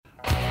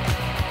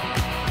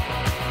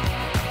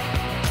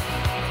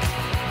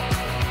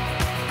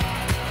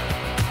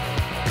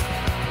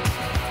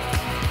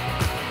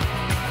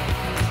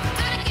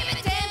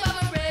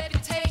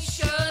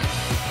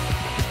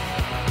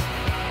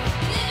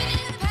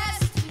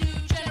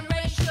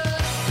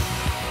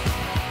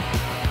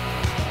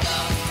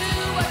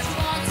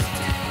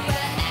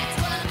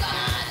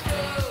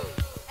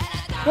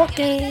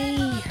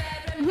Okay.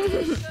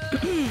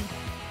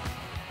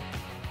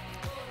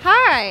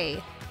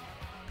 Hi.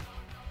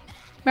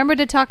 Remember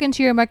to talk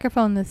into your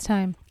microphone this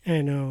time. I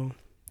know.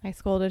 I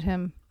scolded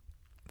him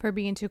for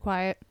being too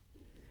quiet.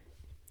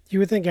 You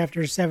would think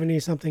after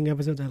 70-something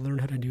episodes I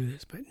learned how to do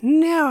this, but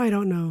now I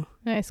don't know.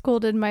 And I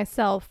scolded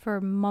myself for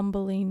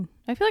mumbling.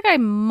 I feel like I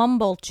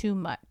mumble too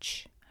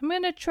much. I'm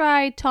going to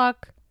try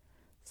talk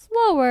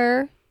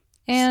slower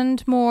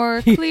and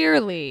more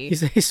clearly. You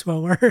say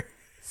slower.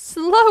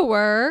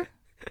 Slower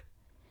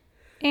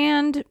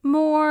and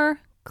more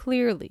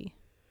clearly.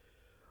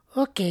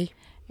 Okay.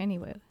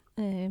 Anyway.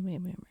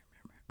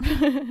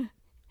 Any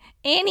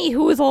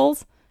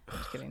hoozles.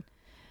 Just kidding.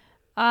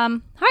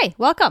 Hi,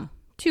 welcome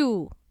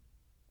to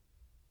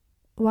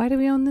Why Do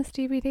We Own This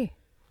DVD?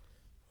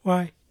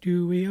 Why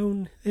do we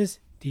own this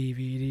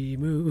DVD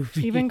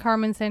movie? Even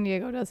Carmen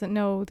Sandiego doesn't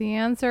know the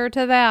answer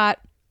to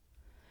that.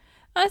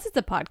 This is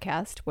a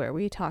podcast where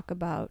we talk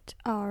about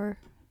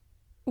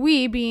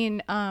we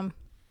being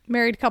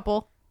married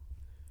couple,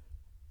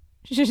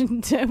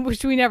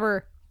 which we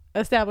never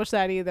established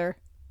that either.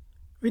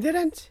 We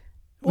didn't.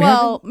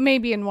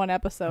 Maybe in one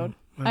episode.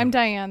 Oh, I'm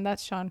Diane.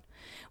 That's Sean.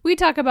 We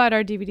talk about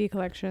our DVD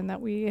collection that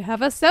we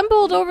have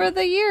assembled over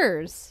the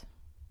years.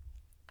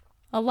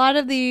 A lot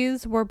of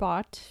these were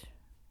bought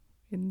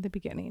in the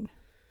beginning.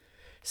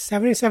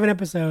 77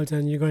 episodes,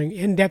 and you're going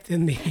in depth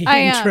in the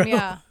I intro. am,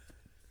 yeah.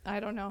 I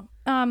don't know.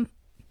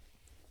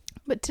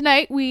 But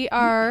tonight we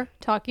are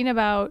talking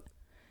about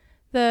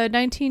the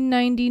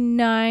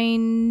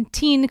 1999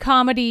 teen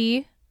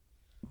comedy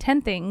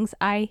 10 Things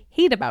I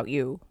Hate About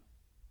You.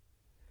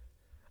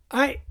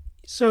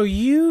 So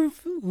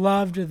you've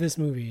loved this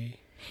movie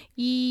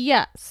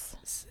Yes.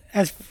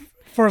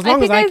 for as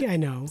long as I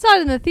know. Saw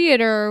it in the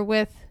theater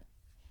with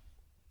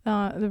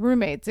the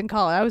roommates in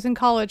college. I was in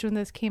college when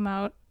this came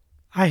out.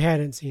 I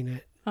hadn't seen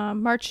it.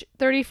 March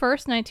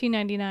 31st,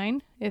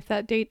 1999. If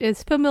that date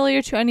is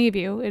familiar to any of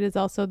you, it is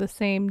also the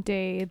same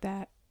day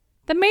that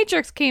The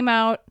Matrix came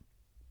out.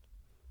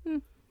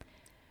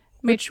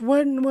 Which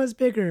one was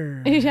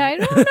bigger? I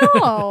don't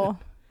know.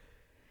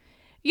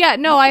 Yeah,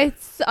 no,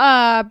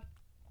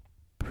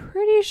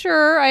 pretty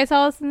sure I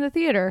saw this in the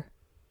theater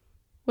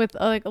with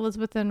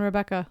Elizabeth and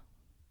Rebecca,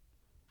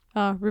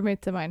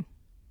 roommates of mine.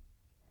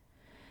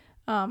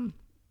 I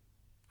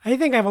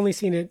think I've only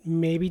seen it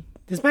maybe.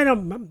 This might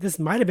have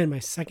been my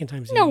second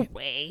time seeing No it.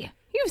 way.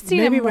 You've seen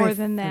Maybe it more my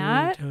than third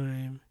that.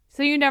 time.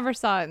 So you never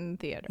saw it in the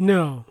theater.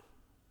 No.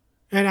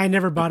 And I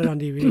never bought it on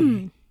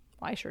DVD.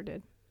 I sure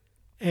did.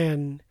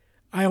 And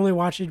I only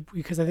watched it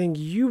because I think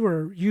you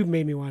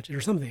made me watch it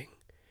or something.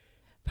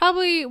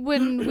 Probably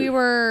when we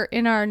were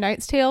in our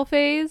Knight's Tale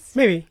phase.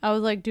 Maybe. I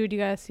was like, dude, you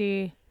gotta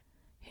see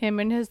him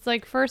in his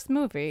first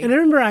movie. And I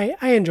remember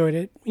I enjoyed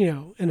it,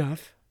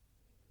 enough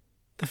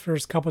the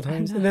first couple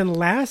times. And then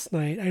last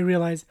night I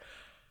realized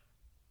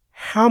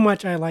how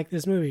much I like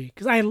this movie.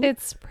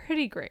 It's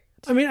pretty great.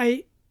 I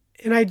mean,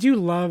 I do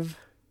love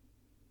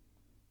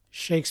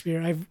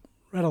Shakespeare. I've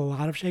read a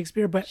lot of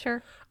Shakespeare, but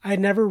Sure. I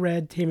never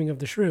read Taming of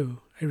the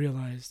Shrew, I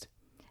realized.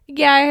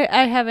 Yeah,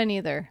 I haven't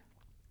either.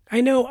 I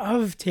know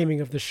of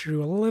Taming of the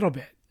Shrew a little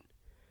bit,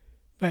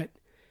 but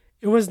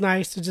it was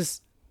nice to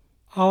just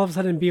all of a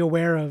sudden be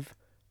aware of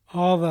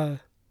all the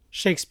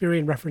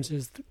Shakespearean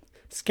references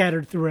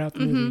scattered throughout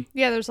the movie.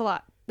 Yeah, there's a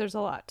lot.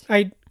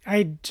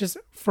 I just,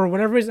 for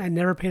whatever reason, I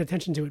never paid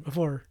attention to it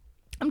before.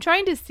 I'm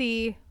trying to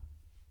see.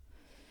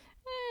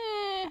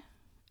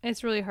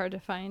 It's really hard to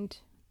find.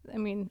 I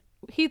mean,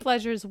 Heath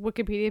Ledger's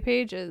Wikipedia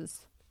page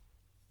is,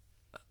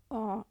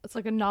 it's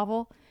like a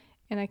novel,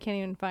 and I can't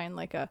even find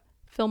a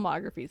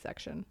filmography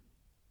section.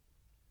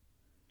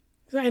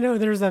 I know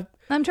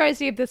I'm trying to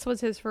see if this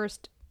was his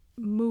first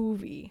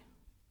movie.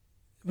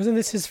 Wasn't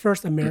this his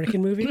first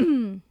American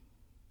movie?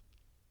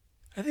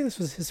 I think this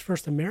was his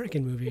first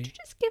American movie. Could you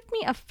just give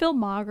me a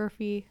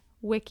filmography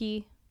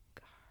wiki?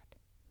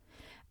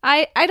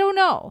 God. I don't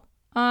know.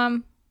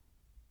 I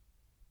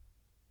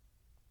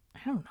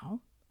don't know.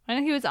 I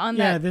know he was on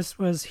that. Yeah, this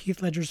was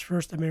Heath Ledger's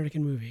first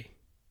American movie.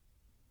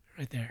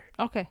 Right there.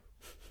 Okay.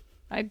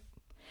 I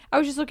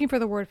was just looking for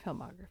the word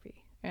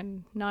filmography,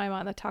 and now I'm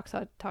on the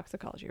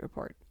toxicology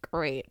report.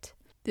 Great.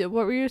 What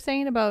were you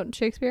saying about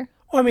Shakespeare?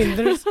 Well, I mean,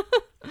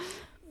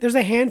 there's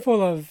a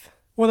handful of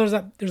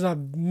there's a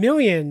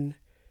million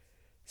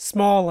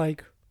small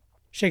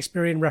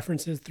Shakespearean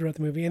references throughout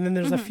the movie, and then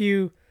there's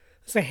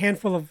a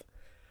handful of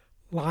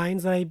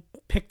lines that I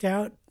picked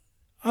out.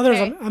 Others,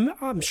 Okay.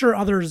 I'm sure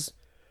others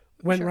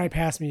went right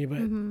past me, but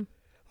I mean,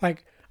 burn,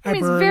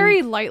 it's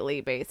very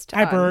lightly based.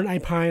 I burn, I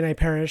pine, I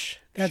perish.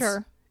 That's,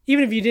 Sure.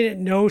 Even if you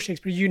didn't know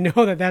Shakespeare, you know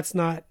that's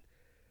not.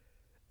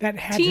 That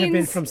had to have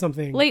been from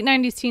something. Late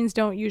 90s teens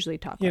don't usually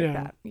talk like know.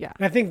 that. Yeah.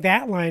 And I think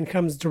that line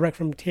comes direct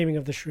from Taming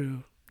of the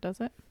Shrew. Does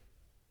it?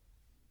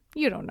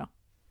 You don't know.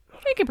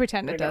 We can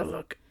pretend it does.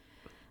 Look.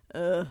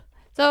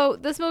 So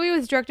this movie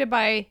was directed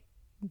by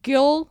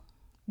Gil.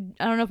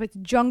 I don't know if it's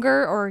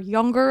Junger or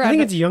Younger. I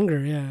think it's Younger,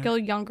 yeah. Gil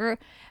Younger,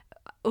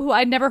 who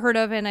I'd never heard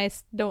of, and I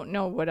don't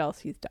know what else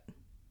he's done.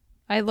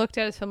 I looked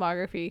at his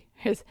filmography,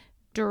 his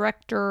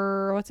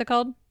director. What's it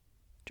called?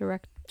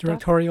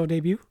 Directorial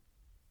debut.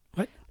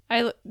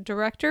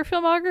 Director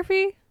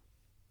filmography.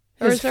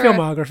 Or His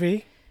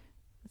filmography.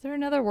 Is there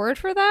another word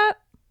for that?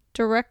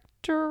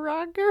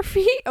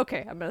 Directorography.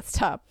 Okay, I'm gonna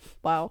stop.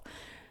 Wow.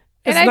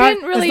 It's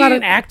not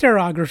an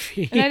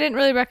actorography. And I didn't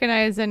really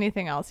recognize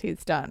anything else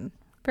he's done.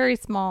 Very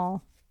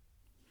small.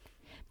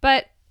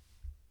 But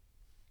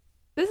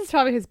this is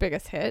probably his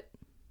biggest hit.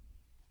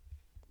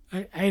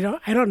 I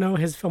don't know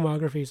his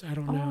filmography, so I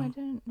don't know. I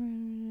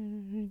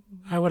didn't.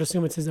 I would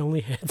assume it's his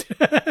only hit.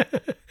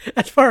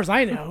 As far as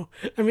I know.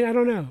 I mean, I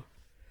don't know.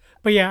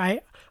 But yeah,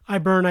 I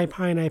burn, I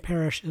pine, I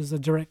perish is a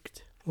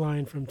direct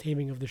line from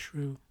Taming of the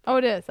Shrew. Oh,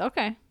 it is.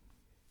 Okay.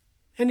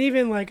 And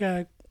even like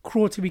a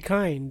Cruel to Be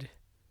Kind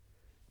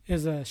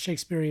is a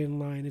Shakespearean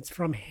line. It's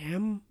from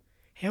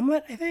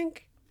Hamlet, I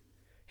think.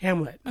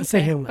 Hamlet. Let's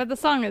say Hamlet. But the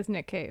song is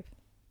Nick Cave.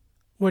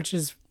 Which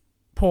is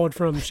pulled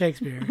from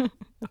Shakespeare.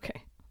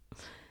 Okay.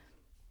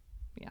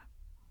 Yeah.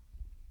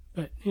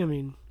 But I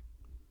mean,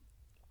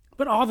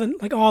 but all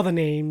the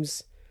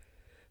names,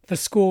 the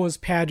school is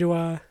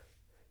Padua.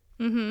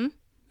 Mm-hmm.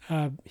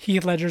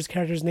 Heath Ledger's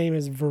character's name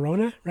is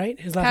Verona, right?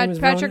 His last name is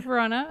Patrick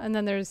Verona, and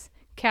then there's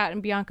Kat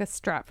and Bianca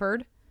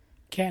Stratford.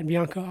 Kat and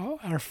Bianca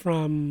are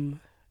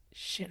from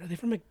are they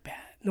from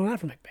Macbeth? No, not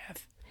from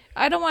Macbeth.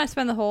 I don't want to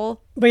spend the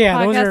whole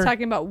podcast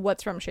talking about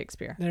what's from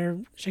Shakespeare. They're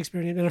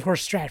Shakespeare names, and of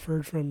course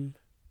Stratford from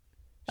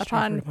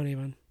Stratford upon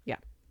Avon. Yeah.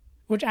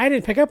 Which I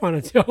didn't pick up on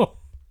until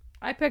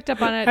I picked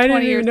up on it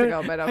 20 years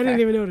ago, but okay. I didn't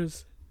even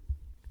notice.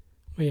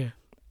 Well, yeah.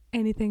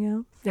 Anything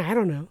else? Yeah, I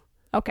don't know.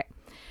 Okay.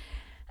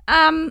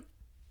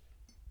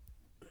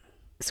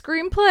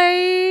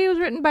 Screenplay was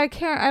written by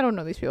Karen. I don't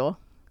know these people.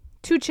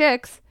 Two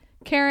chicks,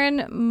 Karen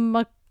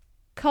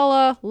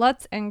McCullough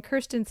Lutz and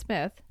Kirsten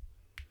Smith.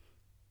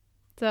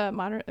 It's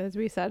a as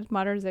we said,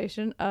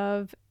 modernization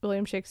of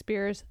William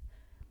Shakespeare's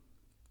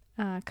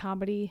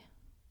comedy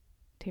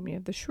Taming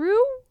of the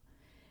Shrew,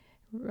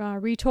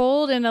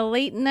 retold in a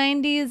late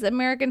 90s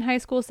American high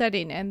school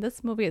setting. And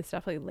this movie is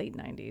definitely late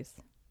 90s.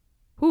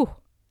 Whew.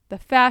 The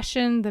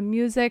fashion, the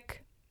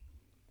music.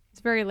 It's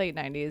very late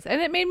 90s.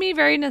 And it made me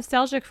very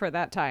nostalgic for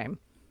that time.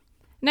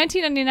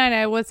 1999,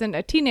 I wasn't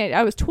a teenager.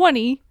 I was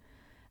 20,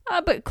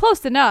 but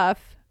close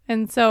enough.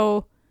 And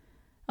so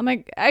I'm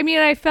like, I mean,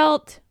 I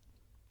felt,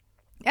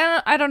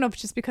 I don't know if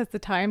it's just because the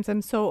times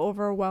I'm so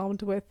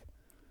overwhelmed with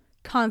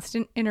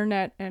constant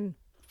internet and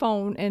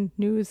phone and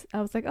news.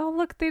 I was like, oh,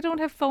 look, they don't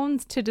have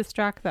phones to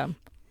distract them.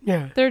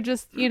 Yeah. They're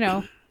just,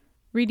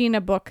 reading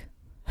a book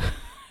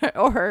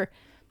or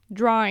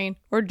drawing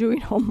or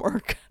doing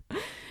homework.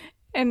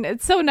 And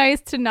it's so nice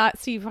to not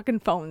see fucking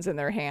phones in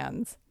their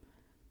hands.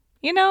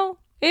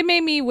 It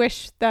made me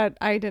wish that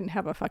I didn't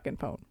have a fucking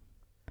phone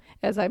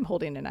as I'm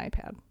holding an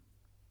iPad.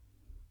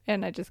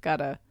 And I just got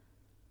a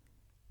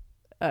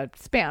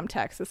spam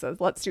text that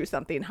says, let's do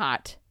something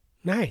hot.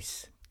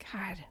 Nice.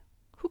 God,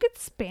 who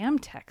gets spam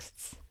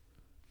texts?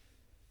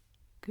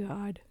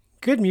 God.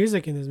 Good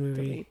music in this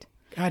movie. Delete.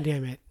 God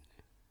damn it.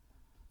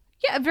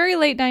 Yeah, very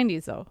late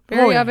 90s, though.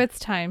 Very of its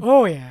time.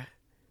 Oh, yeah.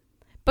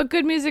 But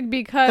good music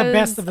because the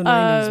best of the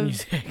 90s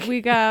music.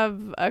 We have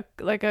a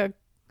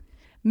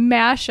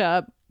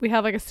mashup. We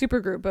have like a super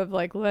group of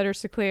like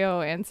Letters to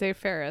Cleo and Save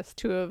Ferris,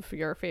 two of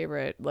your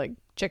favorite like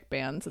chick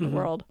bands in the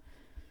world.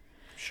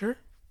 Sure.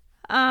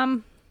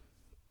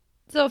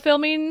 So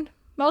filming,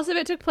 most of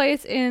it took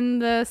place in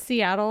the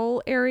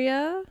Seattle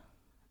area.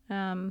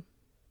 The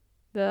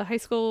high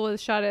school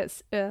was shot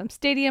at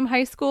Stadium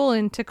High School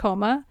in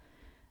Tacoma.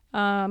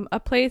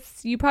 A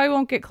place you probably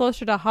won't get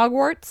closer to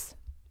Hogwarts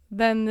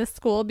than this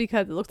school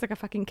because it looks like a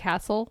fucking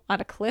castle on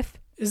a cliff.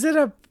 Is it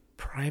a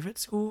private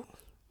school?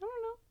 I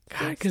don't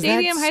know. God,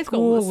 Stadium High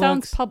School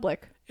sounds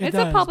public. It's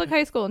a public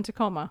high school in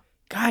Tacoma.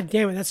 God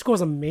damn it, that school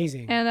is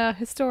amazing. And a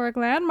historic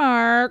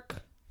landmark.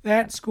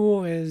 That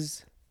school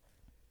is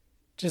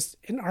just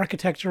an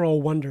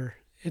architectural wonder.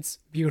 It's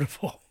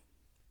beautiful.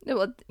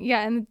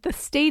 Yeah, and the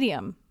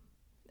stadium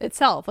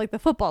itself, like the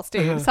football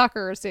stadium,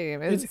 soccer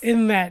stadium. It's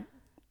in that...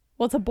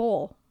 Well, it's a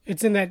bowl.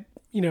 It's in that,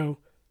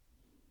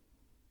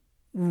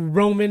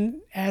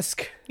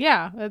 Roman-esque...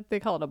 Yeah, they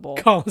call it a bowl.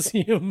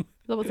 Coliseum.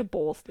 So it's a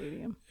bowl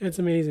stadium. It's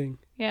amazing.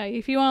 Yeah,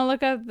 if you want to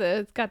look at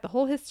it's got the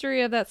whole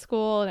history of that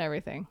school and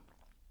everything.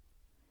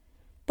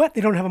 But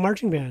they don't have a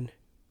marching band.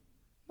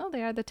 No,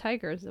 they are the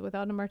Tigers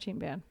without a marching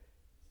band.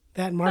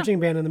 That marching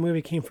band in the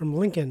movie came from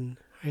Lincoln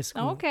High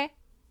School. Oh, okay.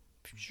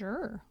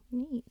 Sure.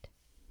 Neat.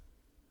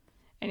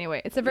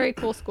 Anyway, it's a very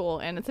cool school,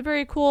 and it's a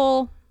very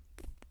cool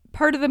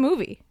part of the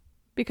movie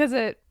because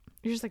you're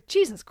just like,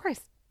 Jesus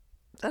Christ,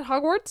 is that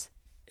Hogwarts?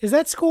 Is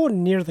that school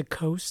near the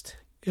coast?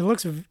 It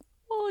looks...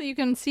 Well, you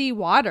can see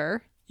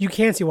water. You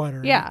can see water,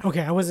 right? Yeah.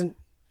 Okay, I wasn't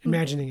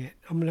imagining it.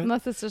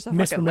 Unless it's just a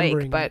fucking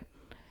lake, but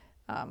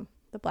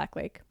the Black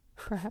Lake,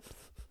 perhaps.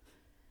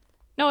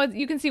 No,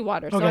 you can see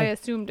water, so I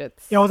assumed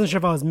it's... Yeah, I wasn't sure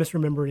if I was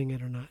misremembering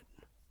it or not.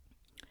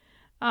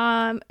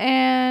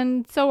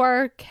 And so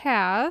our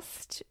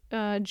cast,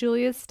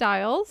 Julia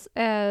Stiles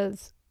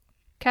as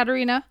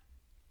Katerina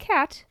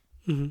Kat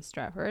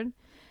Stratford.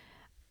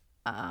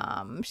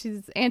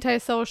 She's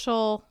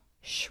antisocial,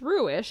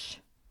 shrewish.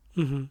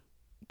 Mm-hmm.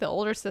 The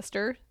older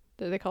sister,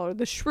 they call her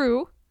the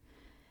shrew.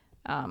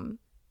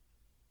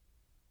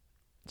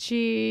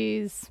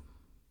 She's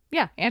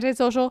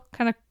antisocial,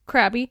 kind of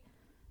crabby.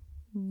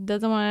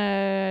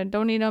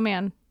 Don't need no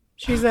man.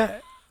 She's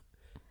a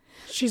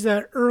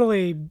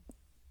early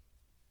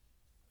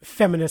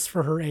feminist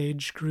for her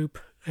age group,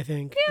 I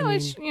think. Yeah,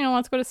 wants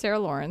to go to Sarah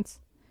Lawrence.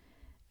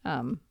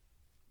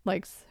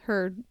 Likes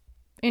her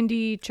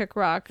indie chick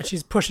rock. And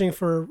she's pushing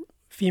for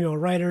female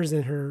writers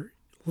in her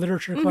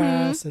literature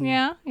class. And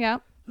Yeah.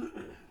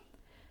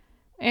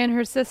 And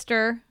her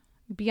sister,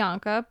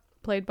 Bianca,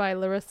 played by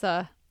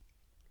Larissa.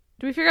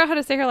 Do we figure out how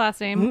to say her last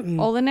name?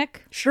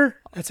 Olenek? Sure,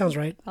 that sounds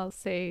right. I'll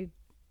say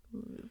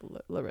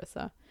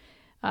Larissa,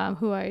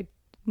 who I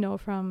know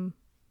from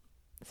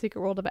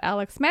Secret World of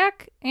Alex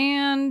Mack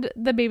and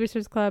The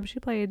Babysitters Club. She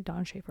played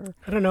Dawn Schaefer.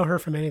 I don't know her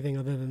from anything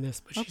other than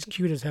this, but she's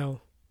cute as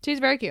hell. She's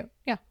very cute.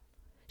 Yeah.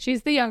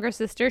 She's the younger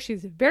sister.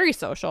 She's very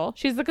social.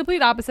 She's the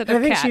complete opposite And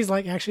of I think Kat. she's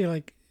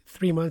actually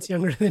 3 months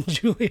younger than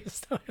Julia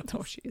Stiles.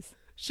 Oh,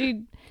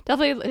 she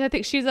definitely, I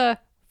think she's a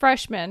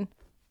freshman.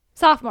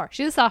 Sophomore.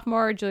 She's a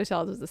sophomore. Julia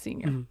Stiles is a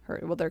senior.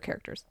 Their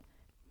characters.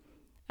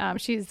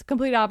 She's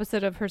complete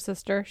opposite of her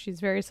sister. She's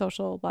very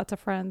social, lots of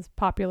friends,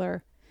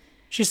 popular.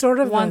 She's sort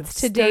of Wants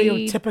the to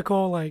date.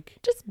 stereotypical,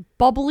 Just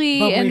bubbly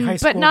high but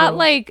school not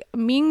girl.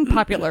 mean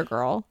popular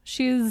girl.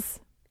 She's,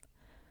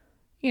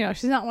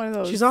 she's not one of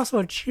those. She's also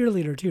a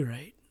cheerleader too,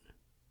 right?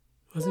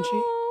 Wasn't she?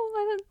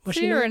 I didn't Was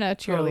see she her not? in a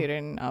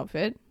cheerleading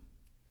outfit.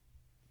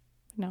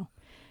 No.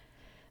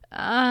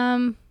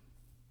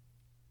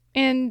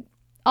 And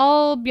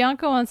all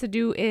Bianca wants to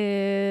do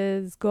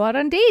is go out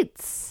on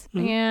dates.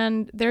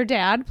 And their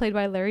dad, played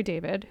by Larry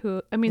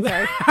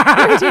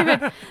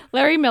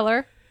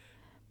Miller.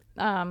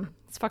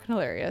 It's fucking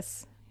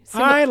hilarious.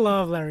 I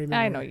love Larry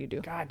Miller. I know you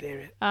do. God damn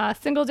it.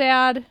 Single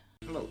dad.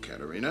 Hello,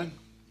 Katerina.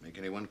 Make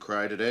anyone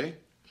cry today?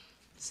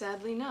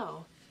 Sadly,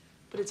 no.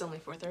 But it's only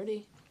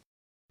 4:30.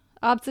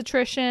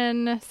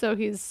 Obstetrician. So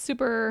he's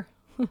super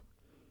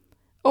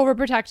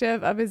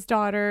overprotective of his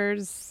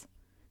daughters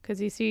because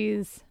he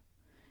sees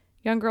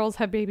young girls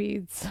have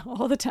babies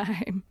all the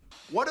time.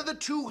 What are the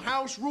 2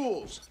 house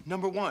rules?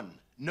 Number 1,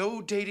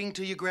 no dating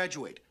till you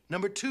graduate.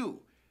 Number 2,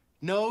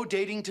 no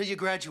dating till you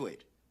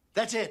graduate.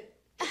 That's it.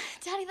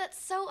 Daddy,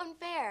 that's so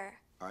unfair.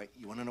 All right,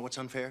 you want to know what's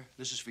unfair?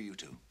 This is for you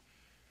two.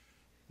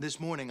 This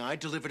morning, I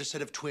delivered a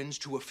set of twins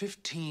to a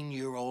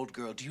 15-year-old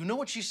girl. Do you know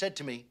what she said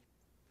to me?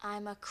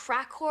 I'm a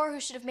crack whore who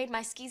should have made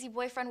my skeezy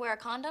boyfriend wear a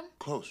condom?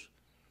 Close,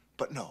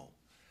 but no.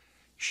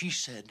 She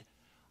said,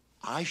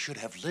 I should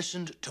have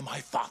listened to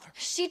my father.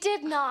 She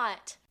did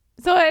not.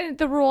 So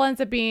the rule ends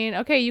up being,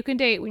 okay, you can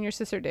date when your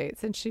sister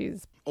dates, and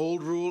she's...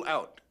 Old rule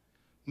out.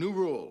 New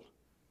rule.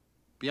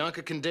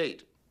 Bianca can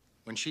date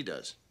when she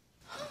does.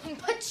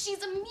 But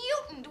she's a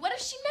mutant. What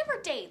if she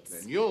never dates?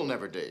 Then you'll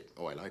never date.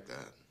 Oh, I like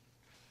that.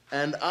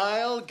 And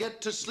I'll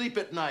get to sleep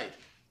at night.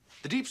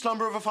 The deep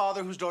slumber of a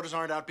father whose daughters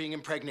aren't out being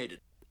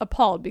impregnated.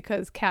 appalled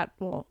because Kat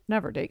will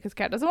never date because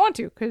Kat doesn't want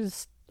to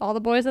because all the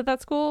boys at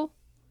that school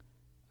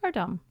are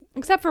dumb.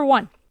 Except for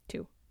one,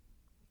 two.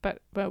 But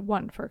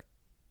one for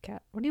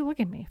Kat. What are you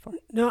looking at me for?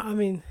 No, I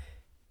mean,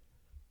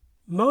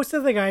 most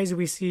of the guys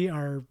we see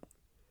are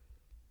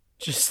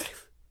just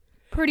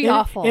Pretty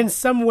awful. in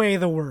some way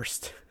the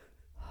worst.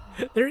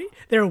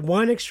 They're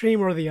one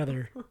extreme or the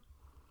other.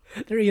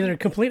 They're either a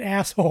complete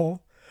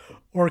asshole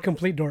or a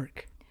complete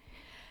dork.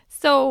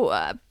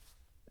 So,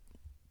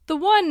 the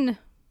one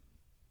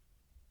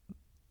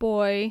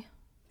boy,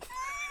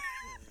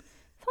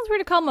 sounds weird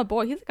to call him a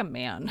boy. He's like a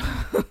man.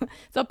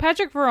 So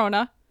Patrick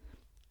Verona,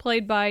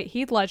 played by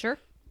Heath Ledger,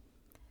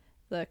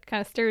 the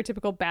kind of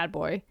stereotypical bad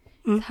boy,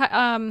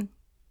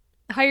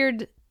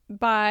 hired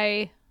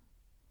by,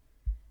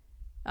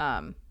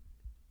 a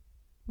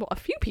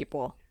few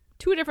people,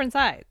 two different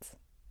sides.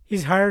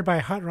 He's hired by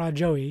Hot Rod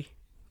Joey.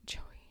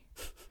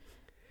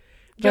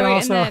 Joey,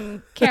 also, and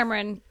then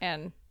Cameron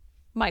and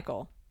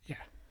Michael. Yeah.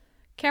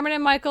 Cameron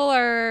and Michael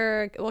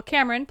are,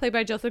 Cameron, played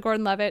by Joseph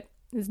Gordon-Levitt,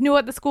 is new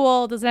at the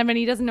school,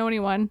 doesn't know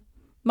anyone.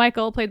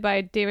 Michael, played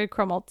by David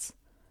Krumholtz,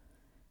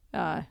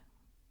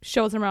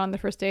 shows him around the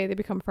first day. They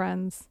become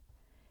friends.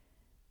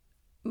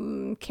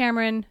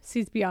 Cameron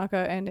sees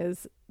Bianca and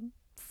is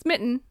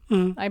smitten.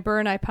 Mm-hmm. I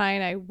burn, I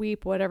pine, I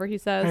weep, whatever he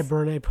says. I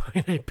burn, I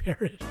pine, I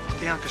perish.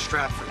 Bianca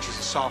Stratford, she's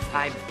a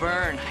sophomore. I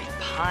burn, I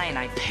pine,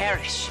 I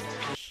perish.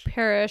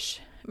 Perish.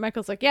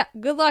 Michael's like, yeah,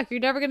 good luck. You're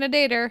never going to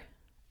date her.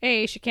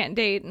 A, she can't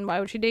date, and why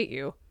would she date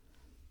you?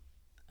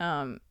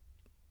 And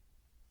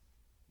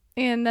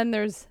then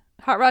there's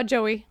Hot Rod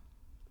Joey,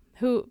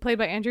 who played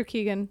by Andrew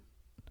Keegan,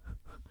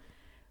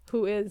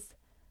 who is...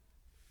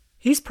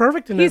 He's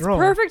perfect in that role.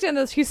 He's perfect in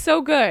this. He's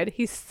so good.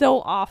 He's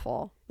so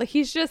awful. Like,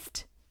 he's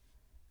just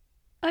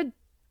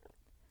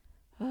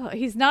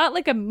he's not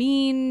like a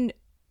mean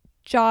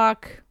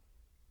jock.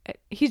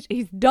 He's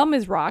dumb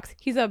as rocks.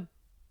 He's a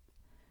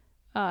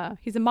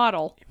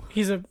model.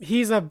 He's a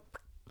He's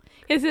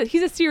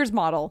a Sears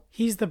model.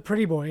 He's the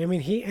pretty boy. I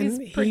mean, he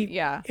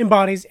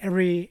embodies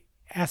every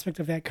aspect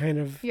of that kind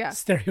of Yeah.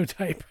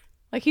 stereotype.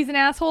 Like he's an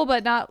asshole,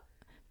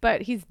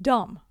 but he's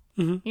dumb.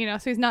 Mm-hmm. You know,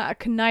 so he's not a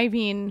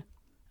conniving.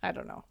 I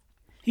don't know.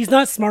 He's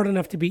not smart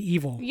enough to be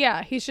evil.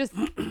 Yeah, he's just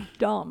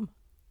dumb.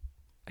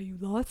 Are you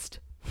lost?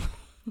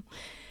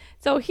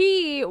 So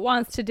he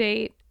wants to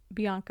date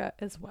Bianca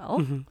as well.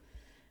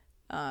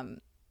 Mm-hmm.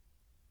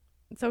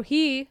 So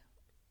he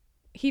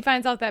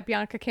finds out that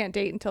Bianca can't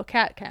date until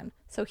Kat can.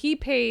 So he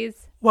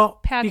pays. Well,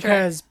 Patrick.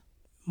 because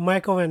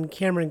Michael and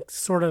Cameron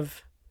sort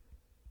of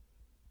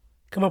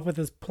come up with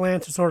this plan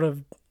to sort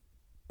of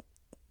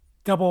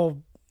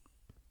double.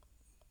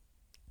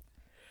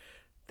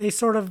 They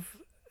sort of,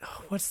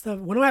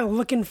 what am I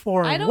looking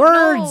for? I don't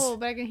Words. know,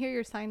 but I can hear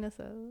your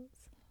sinuses.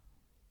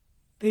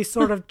 They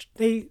sort of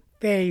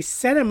they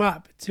set him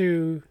up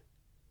to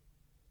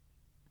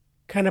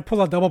kind of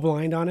pull a double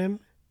blind on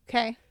him.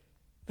 Okay.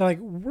 They're like,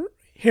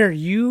 here,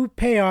 you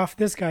pay off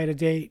this guy to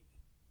date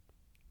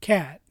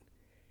Kat.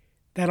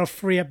 That'll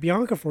free up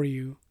Bianca for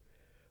you.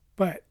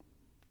 But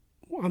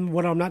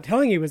what I'm not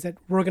telling you is that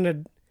we're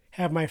gonna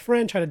have my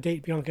friend try to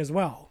date Bianca as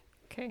well.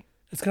 Okay.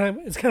 It's kind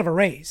of a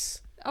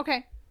race,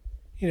 Okay.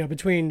 you know,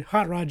 between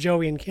Hot Rod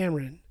Joey and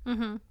Cameron.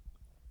 Mm-hmm.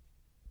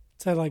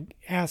 So like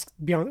ask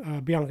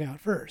Bianca out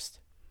first,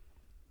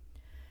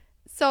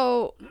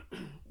 So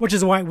which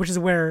is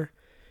where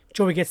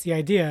Joey gets the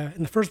idea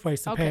in the first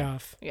place to pay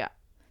off. yeah.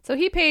 So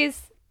he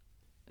pays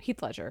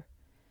Heath Ledger.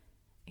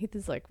 Heath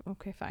is like,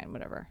 okay, fine,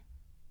 whatever.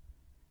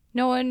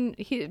 No one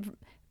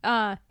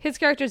his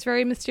character is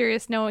very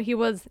mysterious. No, he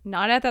was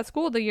not at that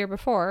school the year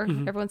before.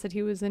 Mm-hmm. Everyone said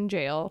he was in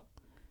jail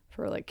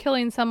for like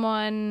killing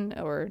someone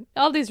or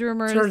all these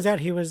rumors. Turns out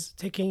he was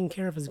taking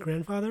care of his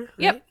grandfather. Right?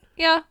 Yep.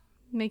 Yeah.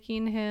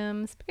 Making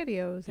him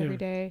SpaghettiOs every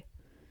day.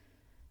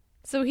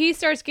 So he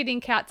starts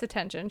getting Kat's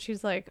attention.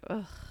 She's like,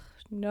 ugh,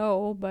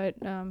 no, but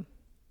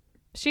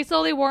she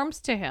slowly warms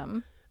to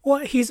him. Well,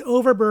 he's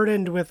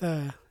overburdened with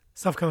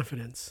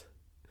self-confidence.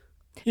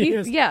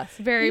 Yes,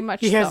 very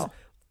much He has so.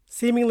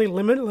 seemingly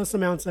limitless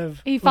amounts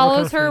of. He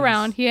follows her overconfidence.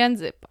 around. He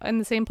ends up in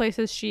the same place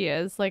as she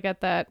is, like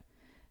at that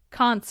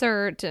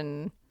concert.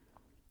 And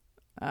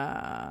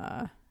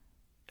I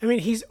mean,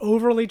 he's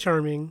overly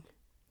charming,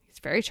 he's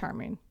very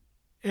charming.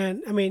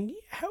 and I mean,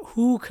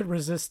 who could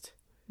resist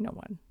No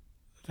one.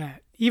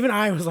 that? Even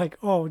I was like,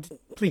 "Oh,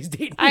 please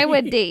date me." I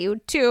would date you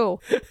too.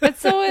 But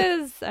so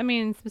is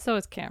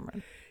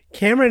Cameron.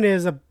 Cameron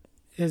is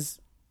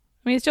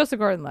It's Joseph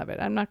Gordon-Levitt.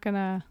 I'm not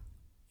gonna.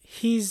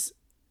 he's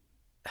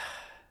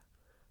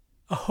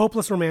a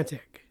hopeless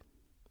romantic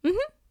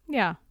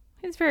Yeah,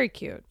 he's very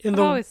cute. In I've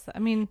the- always, I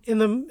mean, in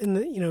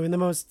the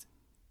most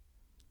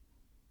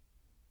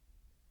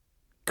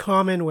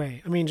common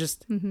way. I mean,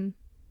 just and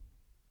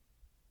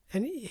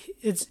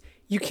it's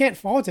you can't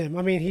fault him.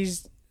 I mean,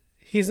 he's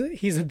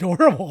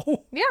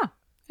adorable. yeah.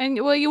 And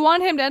well, you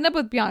want him to end up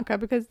with Bianca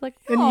because, like,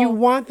 And you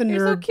want the nerd.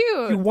 you're so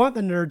cute. You want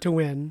the nerd to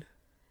win,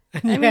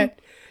 and I yet mean-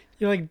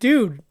 you're like,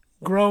 dude,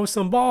 grow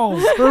some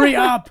balls. Hurry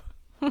up.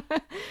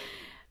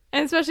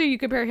 And especially you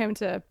compare him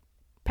to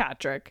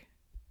Patrick,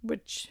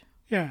 which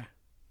Yeah.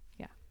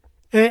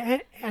 Yeah.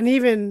 And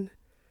even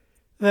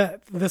the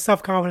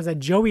self confidence that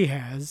Joey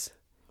has,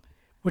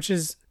 which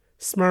is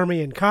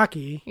smarmy and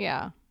cocky.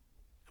 yeah,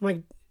 I'm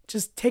like,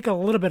 just take a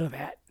little bit of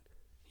that,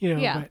 you know.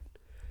 Yeah. But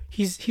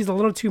he's a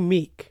little too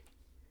meek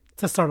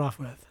to start off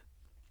with.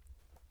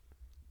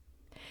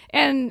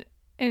 and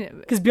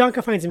Because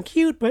Bianca finds him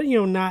cute, but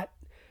you know,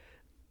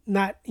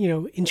 not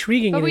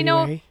intriguing. but in we any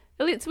know way.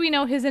 at least we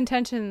know his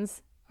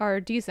intentions are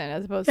decent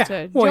as opposed Yeah.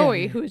 to Well, yeah,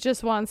 Joey, yeah. who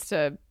just wants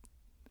to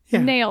Yeah.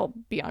 nail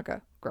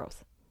Bianca.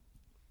 Gross.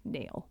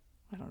 Nail.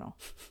 I don't know.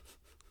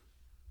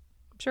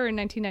 I'm sure in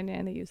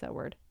 1999 they used that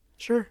word.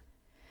 Sure.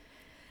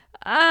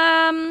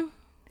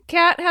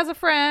 Kat has a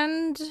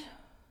friend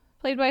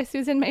played by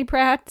Susan May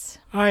Pratt,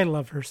 I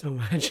love her so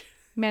much.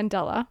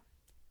 Mandela.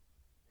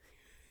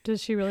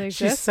 Does she really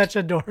She's exist? such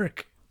a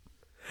dork.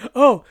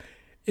 Oh,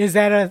 is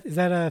that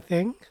a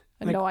thing?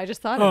 Like, No, I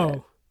just thought of it.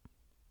 oh,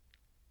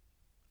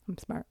 I'm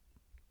smart.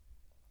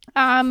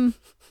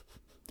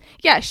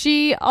 Yeah,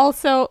 she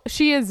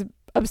is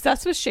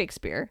obsessed with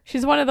Shakespeare.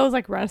 She's one of those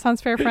like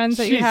Renaissance fair friends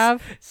that you she's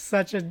have.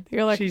 Such a.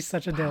 You're like, she's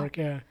such a dork.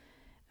 Yeah.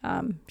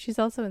 She's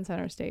also in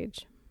Center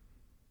Stage.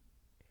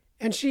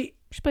 And she.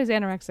 She plays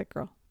anorexic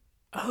girl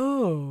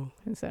Oh,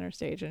 in Center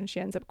Stage, and she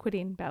ends up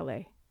quitting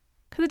ballet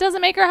because it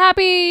doesn't make her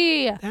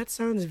happy. that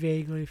sounds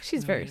vaguely.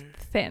 She's very familiar.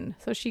 thin,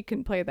 so she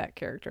can play that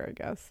character, I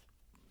guess.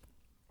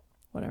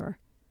 Whatever.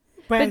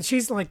 But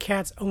she's like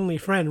Kat's only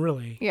friend,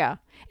 really. Yeah,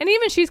 and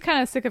even she's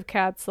kind of sick of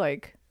Kat's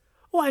like.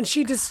 Well, and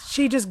she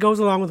just goes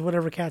along with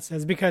whatever Kat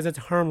says because it's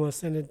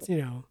harmless and it's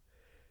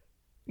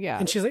Yeah.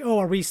 And she's like, "Oh,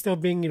 are we still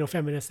being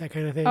feminist?" That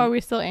kind of thing. Oh, are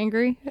we still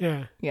angry?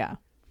 Yeah. Yeah.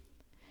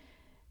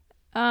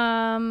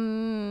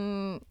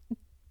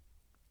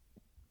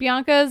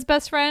 Bianca's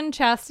best friend,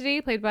 Chastity,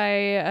 played by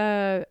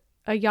a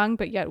young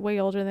but yet way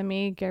older than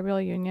me,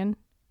 Gabrielle Union.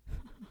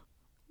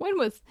 I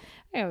was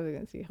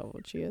gonna see how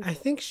old she is. I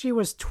think she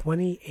was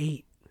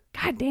 28.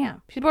 God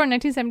damn. She's born in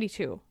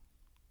 1972.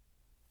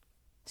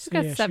 She's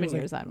got Yeah, she 7 was,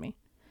 like- years on me.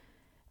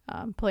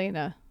 Playing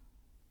a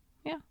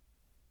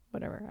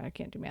whatever. I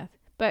can't do math.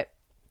 But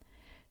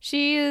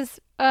she is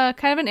kind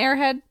of an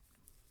airhead.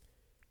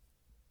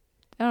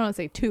 I don't want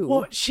to say two.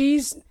 Well,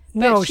 she's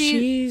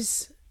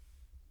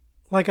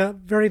like a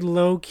very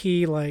low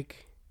key,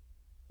 like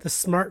the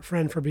smart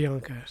friend for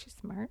Bianca. She's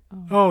smart.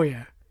 Oh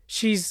yeah,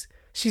 she's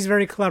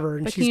very clever,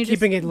 and But can you she's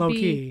keeping just it low be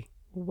key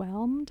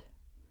whelmed?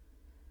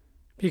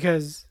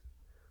 because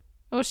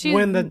Well,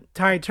 when the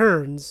tide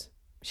turns,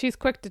 she's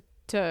quick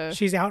to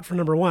she's out for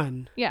number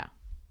one. yeah,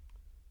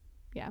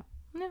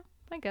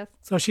 I guess.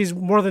 So she's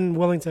more than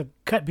willing to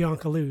cut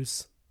Bianca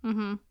loose.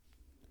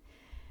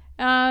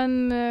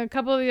 A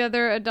couple of the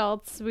other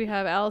adults, we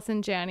have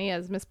Allison Janney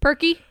as Miss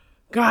Perky,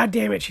 God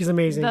damn it, she's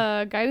amazing.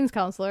 the guidance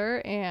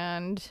counselor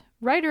and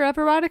writer of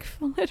erotic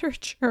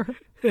literature.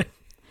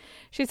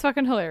 She's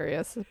fucking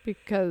hilarious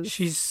because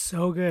She's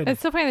so good.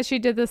 it's so funny that she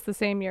did this the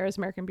same year as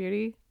American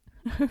Beauty.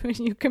 When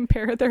you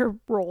compare their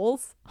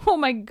roles, oh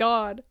my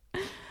god!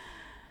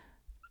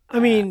 I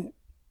mean,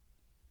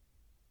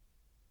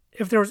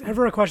 if there was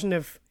ever a question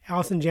if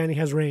Allison Janney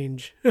has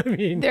range, I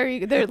mean, There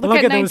you there. Look Look,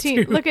 at at those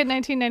 19. two. Look at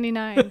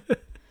 1999,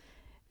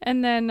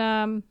 and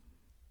then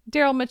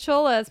Daryl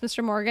Mitchell as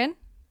Mr. Morgan.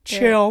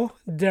 chill,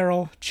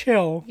 Daryl,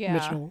 chill, Yeah,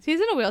 Mitchell. he's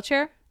in a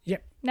wheelchair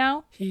Yep.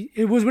 now.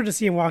 It was weird to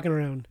see him walking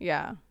around,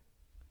 Yeah,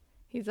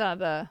 he's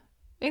the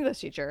English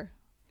teacher.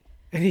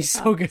 and he's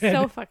so good,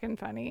 So fucking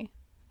funny.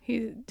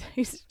 He's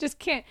just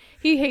can't.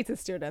 He hates his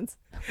students.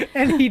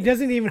 and he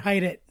doesn't even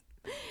hide it.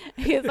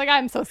 He's like,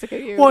 I'm so sick of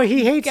you. Well,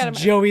 he hates Get him.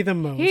 Joey the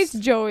most. He hates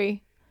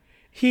Joey.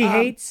 he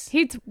hates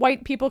Hates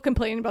white people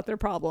complaining about their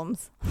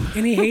problems.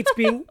 and he hates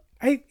being.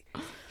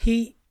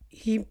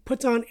 He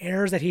puts on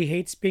airs that he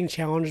hates being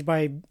challenged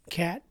by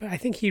Kat, but I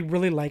think he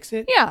really likes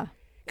it Yeah.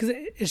 because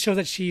it shows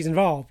that she's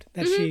involved,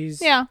 that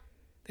she's Yeah.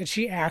 that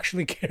she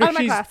actually cares. Out of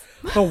my She's class.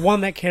 the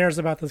one that cares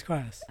about this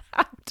class.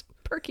 Out.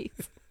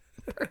 Perkies.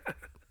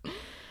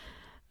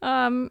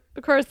 Of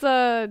course,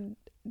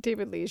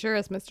 David Leisure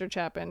as Mr.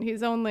 Chapin.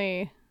 He's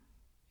only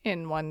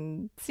in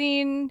one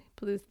scene.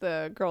 Plays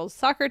the girls'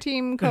 soccer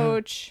team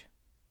coach.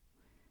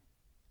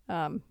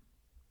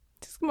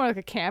 Just more like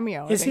a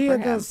cameo. Is I think, he for at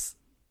him. this?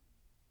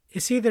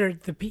 Is he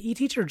the PE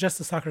teacher or just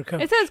the soccer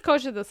coach? It says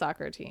coach of the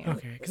soccer team.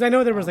 Okay, because I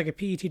know there was like a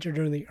PE teacher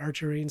doing the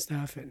archery and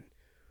stuff, and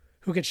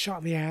who gets shot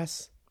in the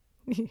ass.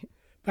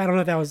 But I don't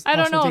know if that was. I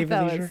don't also know David if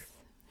that Leisure. was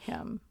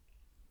him.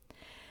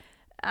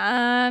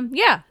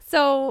 Yeah.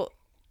 So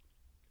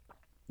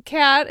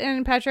Kat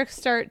and Patrick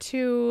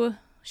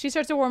she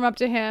starts to warm up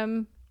to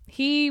him.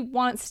 He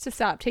wants to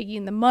stop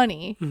taking the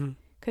money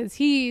because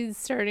he's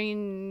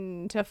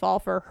starting to fall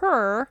for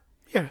her.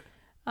 Yeah,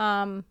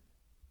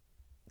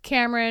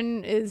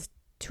 Cameron is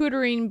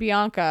tutoring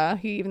Bianca,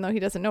 even though he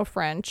doesn't know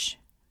French.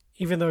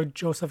 even though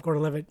Joseph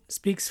Gordon-Levitt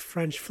speaks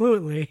French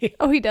fluently.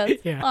 Oh, he does?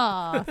 Yeah.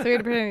 Aw, so he had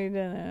to pretend he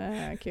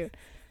didn't. Cute.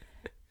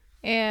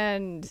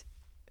 And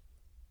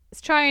is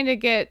trying to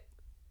get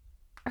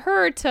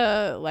her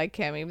to like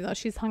him, even though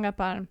she's hung up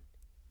on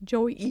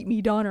Joey Eat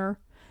Me Donner.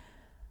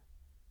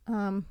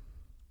 Then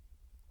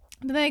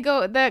they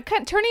go,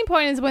 turning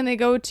point is when they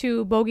go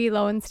to Bogey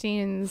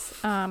Lowenstein's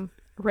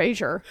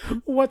Erasure.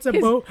 What's a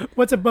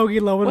bogey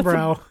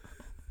Lowenbrow?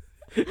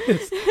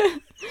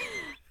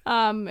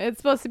 It's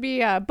supposed to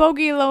be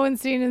Bogey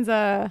Lowenstein is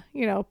a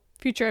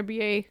future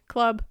NBA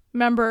club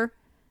member.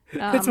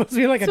 It's supposed to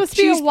be like a supposed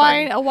cheese to be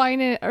a party.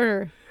 wine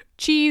or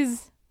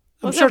cheese.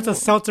 I'm sure it's a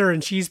seltzer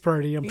and cheese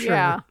party. I'm sure.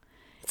 Yeah.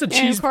 It's a And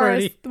cheese of course,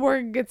 party. the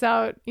word gets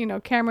out.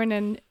 Cameron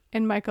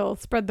and Michael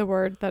spread the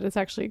word that it's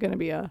actually going to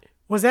be a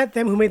Was that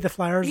them who made the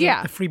flyers?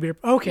 Yeah. The free beer.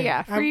 Okay.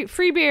 yeah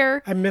free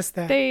beer. I missed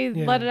that. They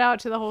Yeah. let it out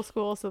to the whole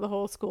school, so the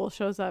whole school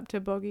shows up to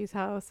Bogey's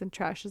house and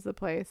trashes the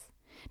place.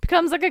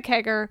 Becomes like a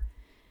kegger.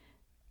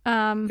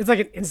 It's like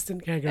an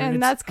instant kegger. And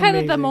It's that's kind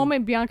of the amazing.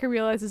 moment Bianca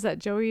realizes that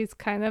Joey's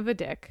kind of a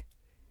dick.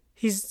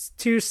 He's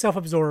too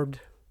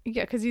self-absorbed,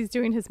 Yeah, because he's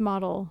doing his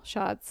model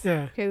shots.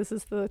 Yeah. Okay, this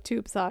is the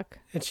tube sock.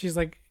 and she's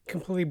like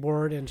completely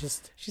bored and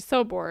just. She's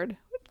so bored.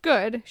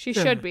 Good. She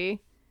Yeah. should be.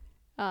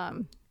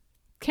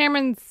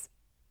 Cameron's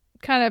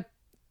kind of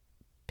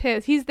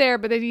pissed. He's there,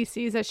 but then he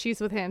sees that she's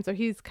with him, so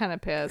he's kind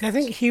of pissed. I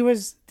think he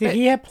was. Did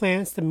he have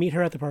plans to meet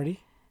her at the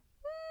party?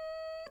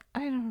 I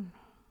don't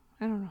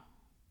know.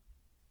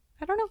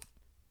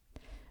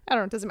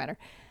 It doesn't matter.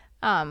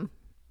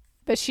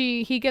 But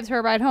he gives her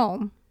a ride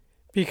home.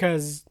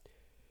 Because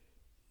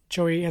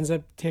Joey ends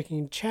up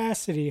taking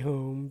Chastity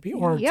home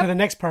or Yep. to the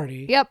next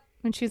party. Yep.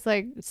 And she's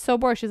like so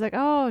bored. She's like,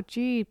 "Oh,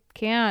 gee,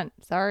 can't.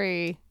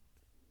 Sorry."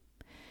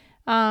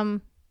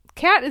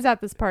 Kat is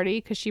at this party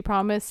because she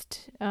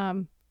promised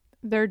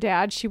their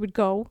dad she would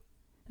go.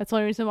 That's the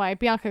only reason why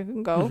Bianca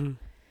can go. Mm-hmm.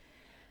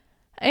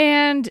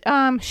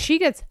 And she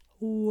gets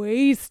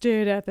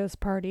wasted at this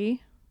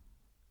party.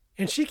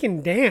 And she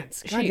can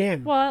dance. God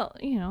damn. Well,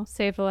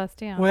 save the last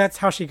dance. Well, that's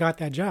how she got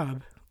that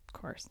job. Of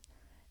course,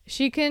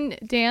 she can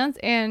dance,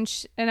 and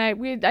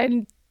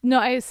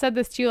I said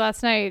this to you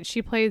last night.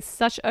 She plays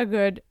such a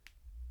good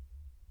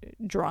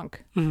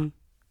drunk,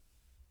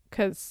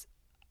 because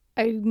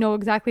I know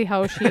exactly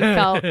how she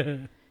felt.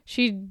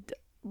 She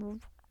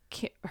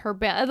her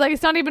band. Like,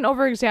 it's not even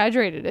over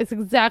exaggerated. It's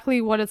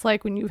exactly what it's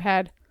like when you've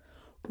had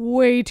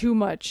way too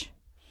much.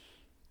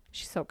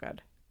 She's so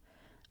good.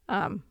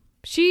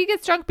 She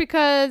gets drunk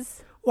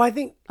because Well, I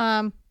think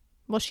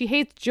she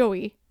hates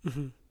Joey.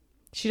 Mm-hmm.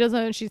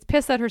 She's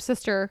pissed that her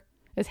sister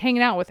is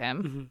hanging out with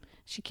him. Mm-hmm.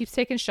 She keeps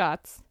taking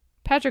shots.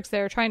 Patrick's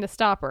there trying to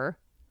stop her.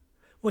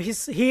 well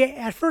he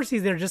at first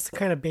he's there just to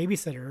kind of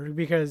babysit her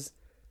because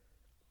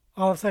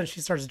all of a sudden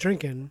she starts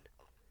drinking.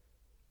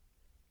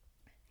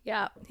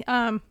 Yeah.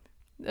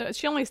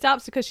 She only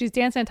stops because she's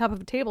dancing on top of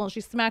a table and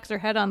she smacks her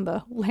head on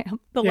the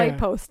light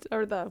post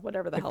or the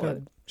whatever the hell it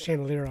is. The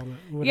chandelier on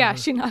it. Whatever. Yeah,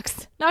 she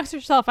knocks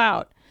herself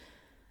out.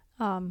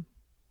 And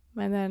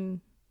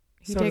then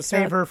he so to takes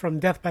save her, her from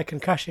death by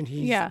concussion,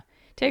 he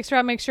takes her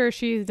out, makes sure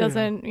she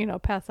doesn't,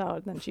 pass out,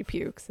 and then she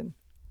pukes, and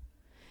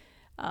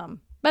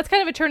that's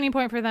kind of a turning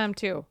point for them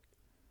too.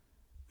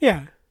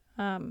 Yeah.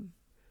 Um,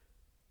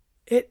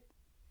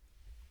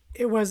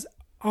 It was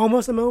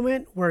almost a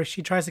moment where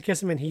she tries to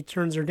kiss him and he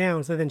turns her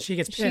down, so then she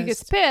gets pissed. She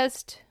gets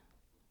pissed,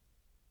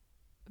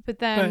 but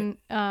then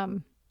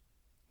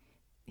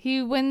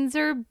he wins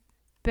her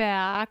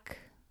back.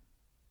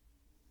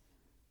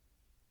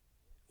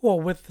 Well,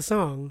 with the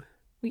song.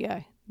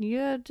 Yeah.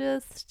 You're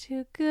just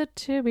too good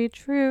to be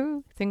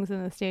true. Sings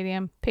in the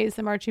stadium, pays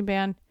the marching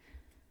band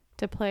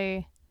to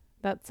play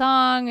that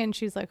song, and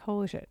she's like,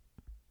 holy shit.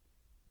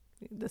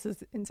 This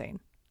is insane.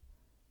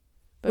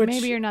 But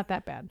maybe you're not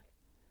that bad.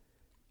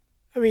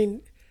 I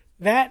mean,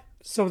 that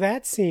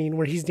scene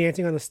where he's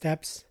dancing on the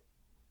steps,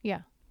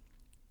 Yeah.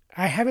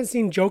 I haven't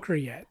seen Joker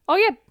yet. Oh,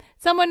 yeah.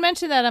 Someone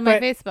mentioned that on my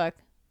But- Facebook.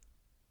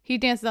 He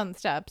dances on the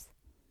steps.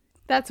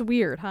 That's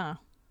weird, huh?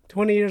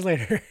 20 years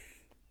later.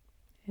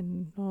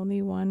 And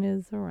only one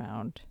is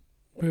around.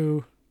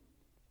 Boo.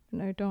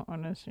 And I don't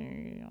want to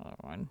see the other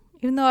one.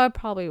 Even though I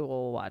probably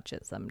will watch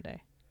it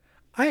someday.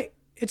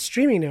 It's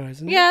streaming now,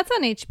 isn't it? Yeah, it's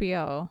on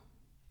HBO.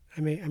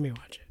 I may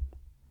watch it.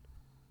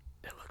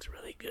 That looks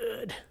really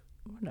good.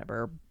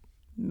 Whatever.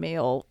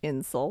 Male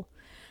incel.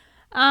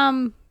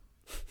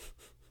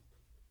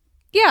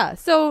 Yeah,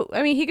 so,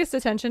 I mean, he gets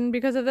detention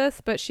because of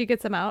this, but she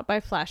gets him out by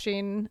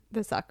flashing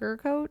the soccer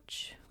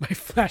coach. By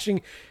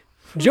flashing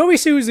Joey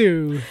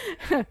Suzu.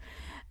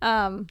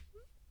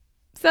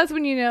 So that's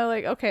when you know,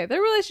 like, okay,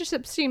 their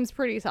relationship seems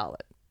pretty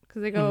solid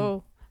because they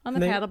go on the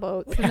paddle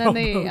boats and then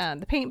they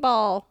the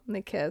paintball and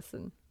they kiss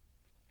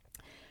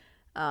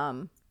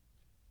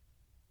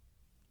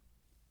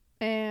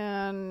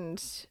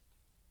and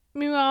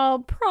meanwhile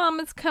prom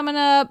is coming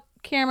up.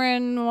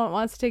 Cameron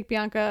wants to take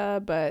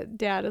Bianca, but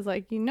Dad is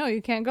like,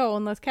 you can't go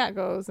unless Kat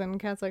goes, and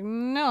Kat's like,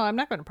 no, I'm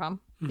not going to prom,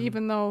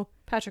 even though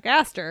Patrick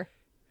asked her.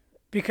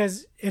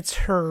 Because it's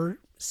her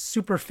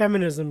super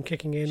feminism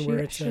kicking in, where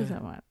it's she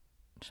doesn't want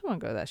to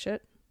go to that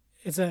shit.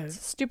 It's a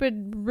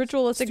Stupid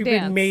ritualistic stupid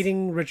dance.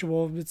 mating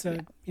ritual. It's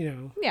a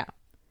Yeah.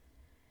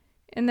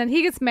 And then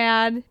he gets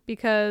mad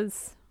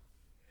because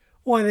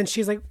Well, and then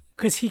she's like,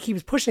 because he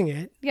keeps pushing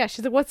it.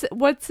 she's like,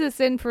 what's this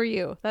in for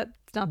you? That's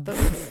not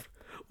the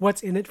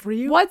What's in it for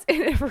you? what's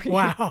in it for you?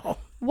 Wow.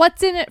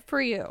 What's in it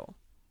for you?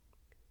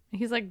 And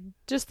he's like,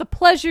 just the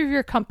pleasure of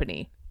your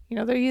company.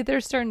 They're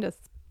starting to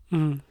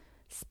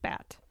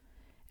spat.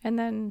 And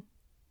then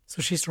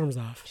So she storms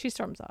off. she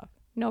storms off.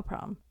 No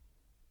problem.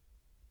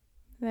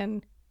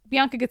 Then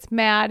Bianca gets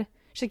mad.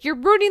 She's like, you're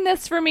ruining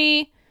this for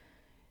me.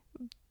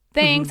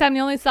 Thanks. I'm the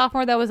only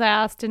sophomore that was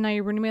asked, and now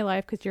you're ruining my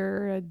life because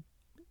you're a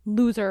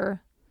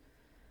loser.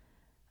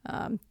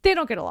 They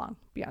don't get along,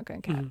 Bianca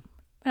and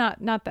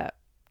Kat. Not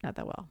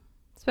that well.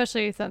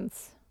 Especially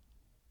since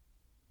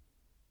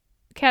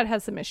Kat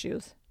has some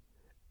issues.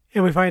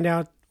 And we find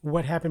out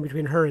what happened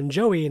between her and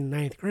Joey in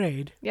 9th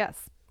grade.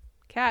 Yes.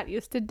 Kat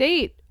used to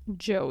date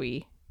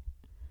Joey.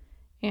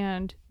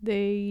 And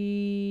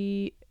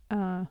they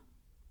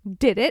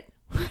did it.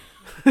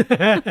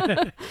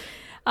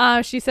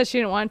 She said she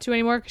didn't want to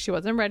anymore because she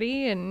wasn't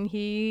ready. And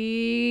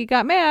he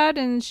got mad.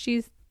 And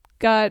she's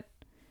got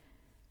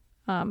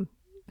her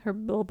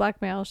little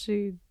blackmail.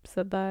 She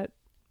said that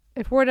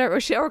if whatever,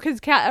 or because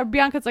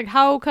Bianca's like,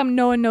 how come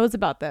no one knows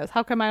about this?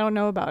 How come I don't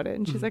know about it?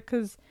 And she's like,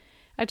 because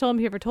I told him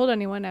if he ever told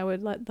anyone, I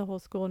would let the whole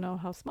school know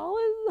how tiny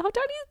his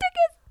dick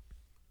is.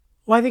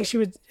 Well, I think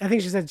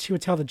she said she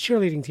would tell the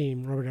cheerleading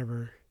team or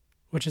whatever,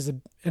 which is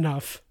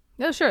enough.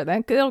 No, sure,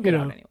 then they'll get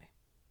out anyway.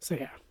 So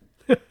yeah.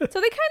 So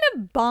they kind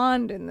of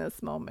bond in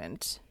this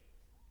moment.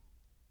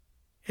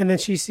 And then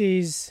she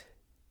sees,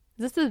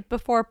 This is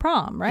before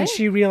prom, right? and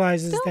she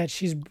realizes that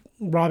she's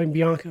robbing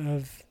Bianca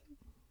of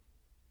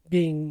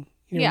being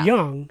Yeah.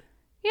 young,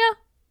 Yeah.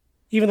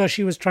 even though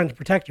she was trying to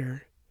protect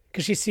her,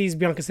 because she sees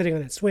Bianca sitting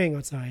on that swing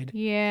outside.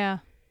 Yeah.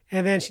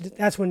 And then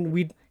that's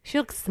when She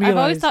looks, I've Realize-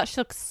 always thought she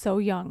looks so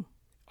young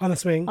on the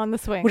swing, on the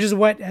swing. which is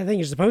what I think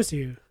you're supposed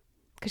to,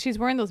 Because she's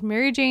wearing those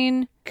Mary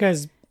Jane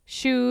because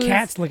shoes.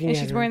 Kat's looking and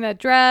at she's her. wearing that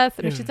dress.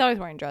 I mean, Yeah. she's always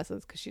wearing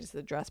dresses because she's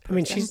a dress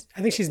person. I mean,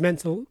 I think she's meant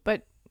to,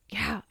 But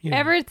yeah,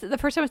 Yeah. the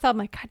first time I saw it, I'm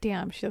like, God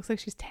damn, she looks like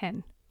she's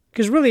 10.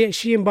 because really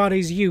she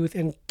embodies youth,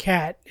 and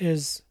Kat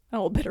is An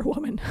old bitter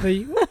woman.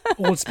 the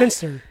old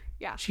spinster.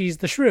 Yeah. She's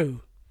the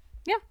shrew.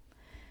 Yeah.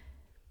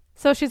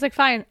 So she's like,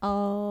 fine,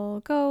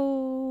 I'll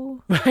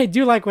go. I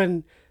do like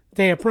when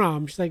day of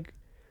prom, she's like,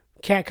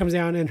 Kat comes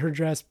down in her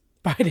dress.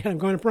 Bye, Dad, I'm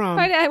going to prom.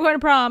 Bye, Dad, I'm going to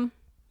prom.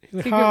 He's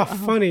like, Figure- oh,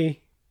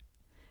 funny.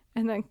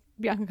 And then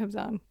Bianca comes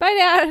down. Bye,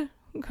 Dad.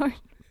 I'm going.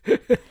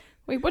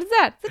 Wait, what is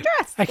that? It's a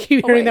dress. I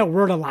keep hearing that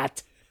word a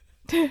lot.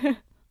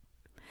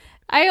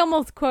 I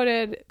almost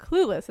quoted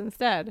Clueless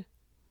instead.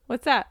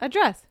 What's that? A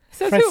dress.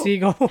 Says Fred who?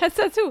 Siegel. That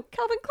says who?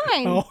 Calvin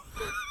Klein. Oh.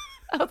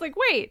 I was like,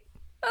 wait,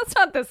 that's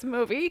not this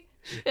movie.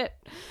 Shit.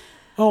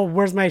 Oh,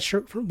 where's my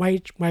shirt from my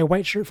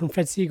white shirt from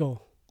Fred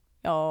Siegel?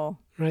 Oh,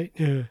 Right?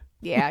 Yeah.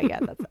 yeah,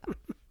 that's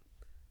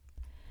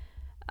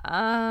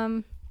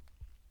that.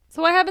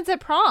 So what happens at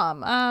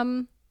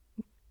prom?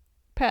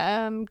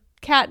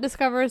 Kat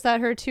discovers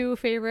that her two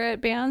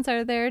favorite bands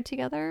are there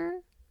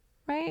together,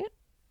 right?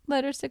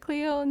 Letters to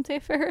Cleo and Say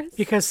Ferris.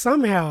 Because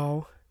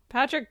somehow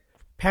Patrick,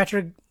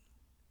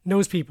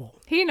 knows people.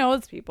 he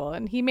knows people,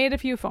 and he made a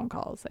few phone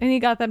calls, and he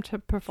got them to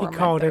perform. He at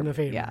called their- in a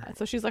favor. Yeah,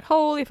 so she's like,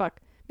 holy fuck,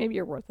 maybe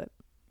you're worth it.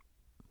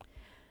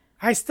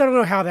 I still don't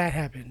know how that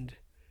happened.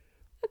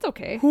 It's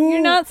okay.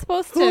 You're not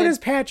supposed to. Who does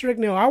Patrick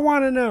know? I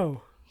want to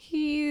know.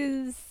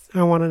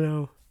 I want to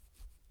know.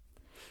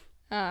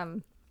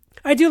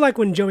 I do like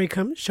when Joey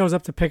shows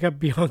up to pick up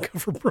Bianca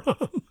for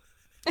prom.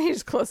 He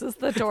just closes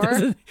the door.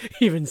 Doesn't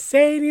even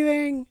say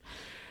anything.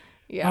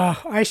 Yeah.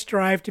 I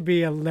strive to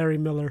be a Larry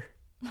Miller.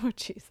 Oh,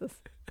 Jesus.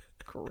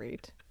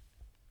 Great.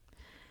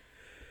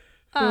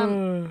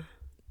 Uh,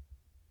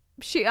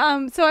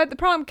 So at the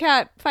prom,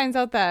 Kat finds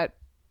out that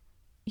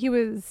he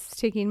was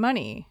taking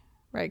money,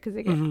 right? Because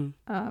they get,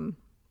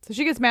 so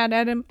she gets mad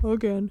at him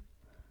again.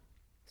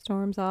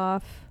 Storms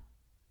off.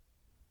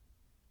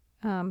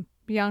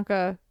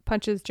 Bianca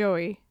punches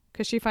Joey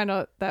because she found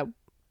out that,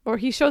 or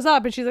he shows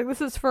up and she's like,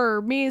 "This is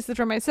for me. This is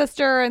for my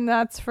sister, and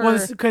that's for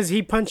well, because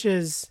he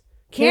punches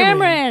Cameron.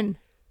 Cameron."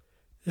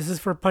 This is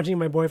for punching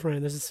my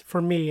boyfriend. This is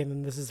for me, and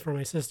then this is for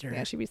my sister.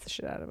 Yeah, she beats the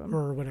shit out of him.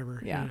 Or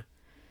whatever. Yeah.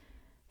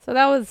 So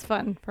that was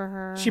fun for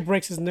her. She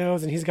breaks his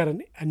nose, and he's got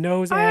a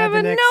nose ad. I have the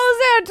a next...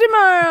 nose ad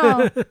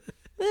tomorrow.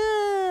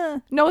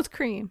 Nose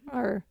cream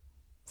or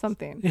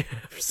something. Yeah,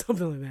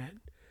 something like that.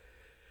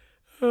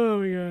 Oh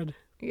my god,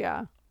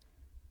 Yeah.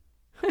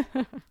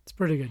 it's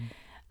pretty good.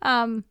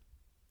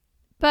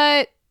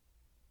 But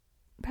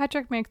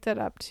Patrick makes it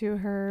up to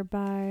her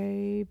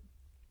by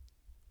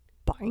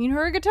buying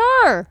her a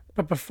guitar.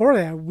 But before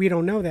that, we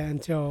don't know that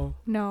until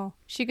No,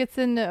 she gets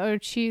in, or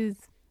she's.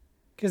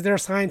 because they're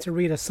assigned to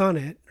write a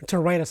sonnet.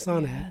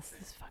 Yes,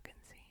 this fucking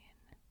scene.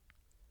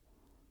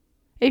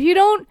 If you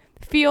don't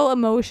feel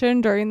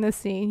emotion during this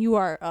scene, you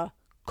are a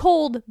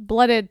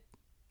cold-blooded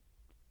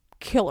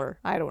killer.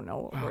 I don't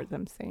know what words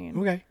I'm saying.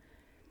 Okay.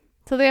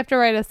 So they have to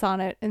write a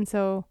sonnet, and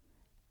so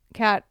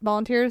Kat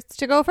volunteers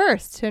to go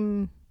first,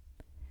 and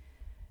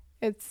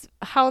it's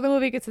how the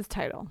movie gets its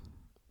title,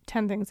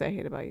 10 Things I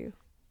Hate About You.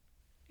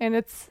 And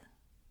it's,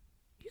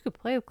 you could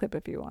play a clip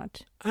if you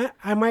want.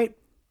 I might.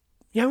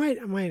 Yeah, I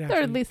might Or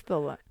actually at least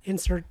the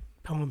insert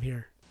poem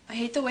here. I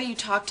hate the way you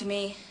talk to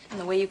me and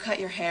the way you cut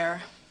your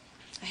hair.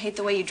 I hate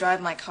the way you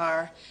drive my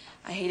car.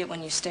 I hate it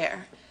when you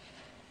stare.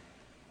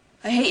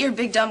 I hate your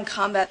big dumb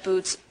combat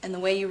boots and the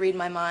way you read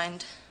my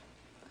mind.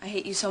 I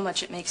hate you so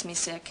much it makes me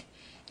sick.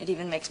 It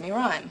even makes me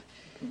rhyme.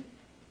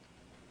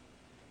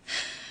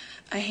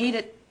 I hate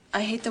it.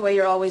 I hate the way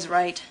you're always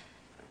right.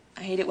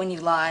 I hate it when you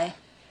lie.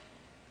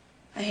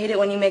 I hate it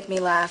when you make me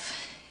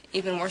laugh.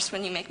 Even worse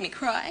when you make me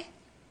cry.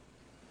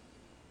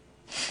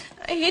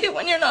 I hate it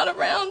when you're not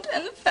around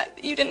and the fact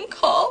that you didn't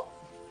call.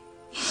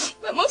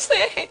 But mostly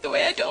I hate the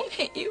way I don't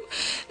hate you.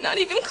 Not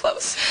even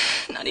close.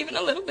 Not even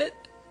a little bit.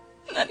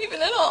 Not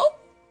even at all.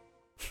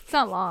 It's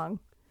not long.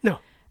 No.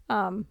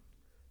 And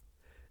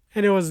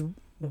it was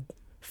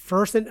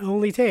first and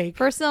only take.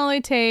 First and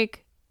only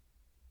take.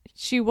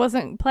 She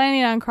wasn't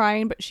planning on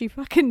crying, but she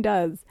fucking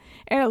does.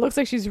 And it looks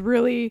like she's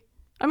really,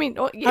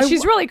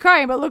 she's really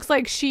crying, but it looks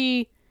like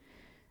she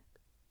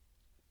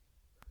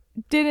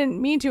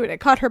didn't mean to, and it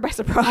caught her by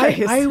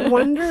surprise. I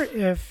wonder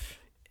if,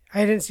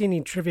 I didn't see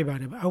any trivia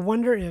about it, but I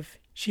wonder if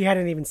she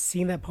hadn't even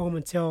seen that poem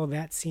until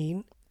that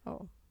scene.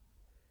 Oh.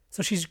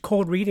 So she's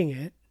cold reading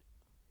it,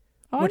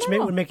 which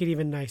would make it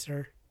even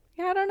nicer.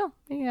 Yeah, I don't know.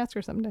 Maybe ask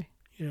her someday.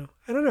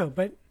 I don't know,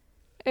 but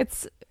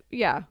It's,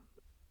 yeah.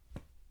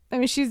 I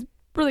mean, she's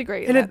really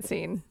great And in that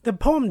scene. the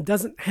poem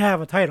doesn't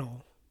have a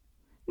title.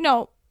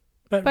 No,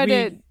 But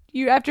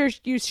after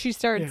she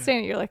started Yeah.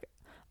 saying it, you're like,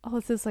 oh,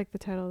 this is like the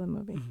title of the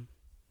movie.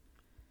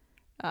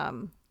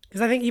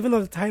 because I think even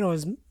though the title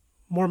is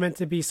more meant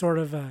to be sort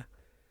of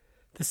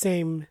the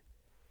same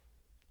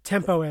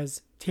tempo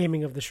as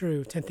Taming of the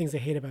Shrew, 10 Things I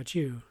Hate About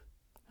You,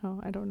 Oh,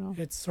 I don't know.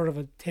 it's sort of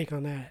a take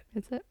on that.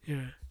 Is it?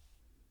 Yeah.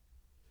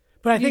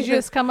 But I You think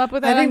just come up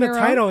with that I think on the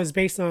your title is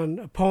based on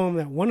a poem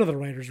that one of the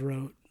writers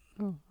wrote. own?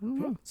 Oh, I don't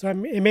know. So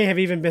it may have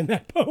even been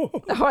that poem.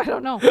 Oh, I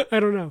don't know. I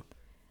don't know.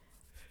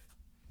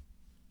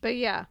 But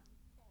yeah,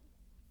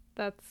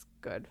 that's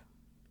good.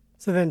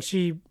 So then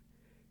she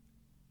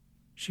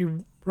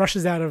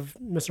rushes out of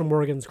Mr.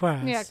 Morgan's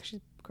class. Yeah, 'cause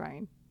she's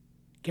crying.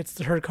 Gets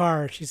to her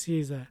car. She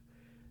sees a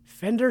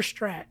Fender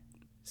Strat.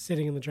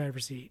 sitting in the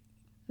driver's seat.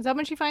 Is that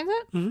when she finds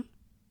it? Mm-hmm.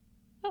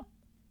 Oh.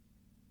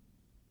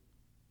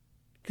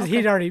 Because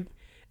Okay.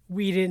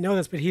 we didn't know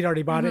this, but he'd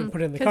already bought it and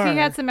put it in the car. Because he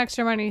had some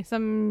extra money.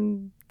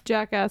 Some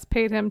jackass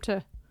paid him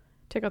to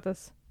take out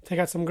this. Take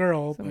out some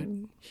girl, but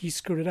Some- he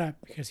screwed it up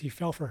because he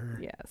fell for her.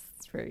 Yes,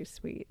 it's very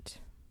sweet.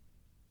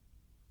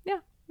 Yeah.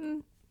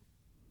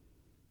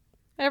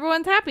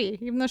 Everyone's happy,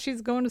 even though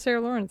she's going to Sarah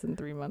Lawrence in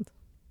 3 months.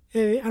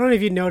 I don't know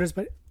if you noticed,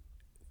 but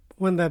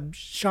when the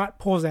shot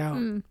pulls out,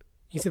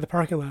 you see the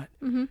parking lot,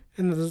 and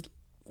the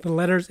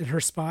letters in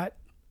her spot,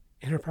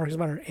 in her parking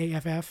spot, are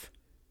AFF,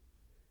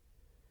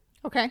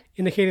 Okay.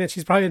 indicating that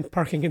she's probably been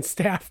parking in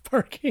staff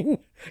parking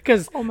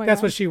because Oh my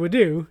that's God. what she would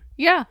do.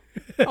 Yeah.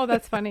 Oh,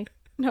 that's funny.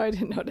 No, I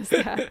didn't notice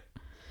that.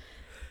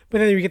 But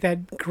then you get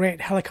that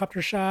great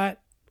helicopter shot,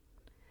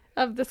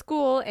 Of the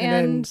school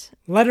and and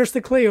then letters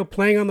to Cleo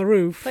playing on the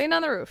roof. playing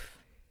on the roof.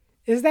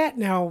 Is that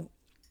now?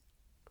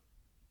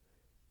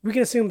 We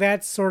can assume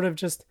that's sort of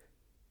just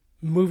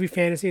movie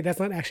fantasy. That's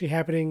not actually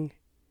happening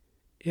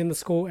in the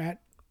school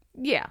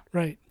Yeah.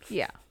 right.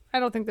 Yeah. I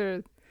don't think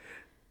there's.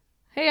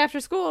 Hey, after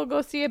school,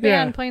 go see a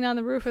band Yeah. playing on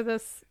the roof of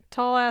this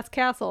tall ass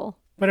castle.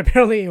 But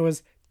apparently it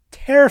was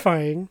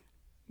terrifying,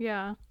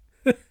 Yeah.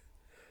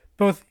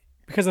 both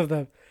because of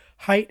the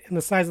height and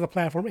the size of the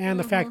platform and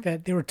the fact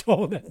that they were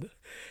told that the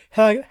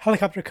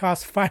helicopter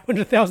costs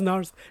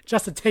 $500,000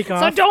 just to take So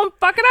off. don't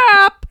fuck it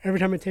up. Every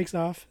time it takes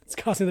off, it's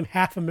costing them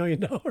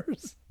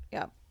 $500,000.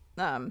 Yeah.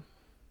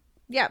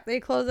 Yeah, they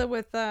close it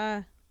with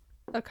a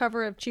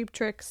cover of Cheap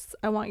Trick's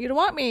I Want You to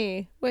Want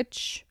Me,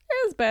 which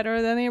is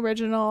better than the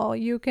original.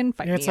 You can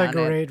fight It's me a on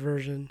it. great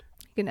version.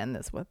 You can end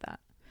this with that.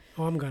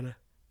 Oh, I'm gonna.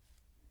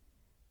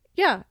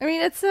 Yeah, I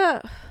mean, it's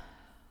a...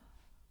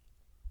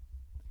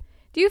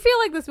 Do you feel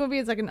like this movie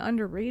is like an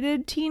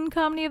underrated teen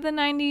comedy of the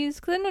 90s?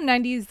 Because in the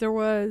 90s there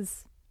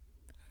was...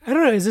 I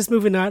don't know. Is this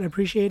movie not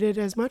appreciated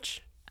as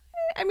much?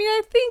 I mean,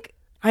 I think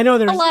I know a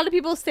there's. lot of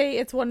people say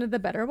it's one of the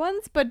better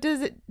ones, but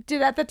did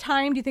at the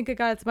time, do you think it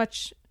got as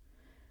much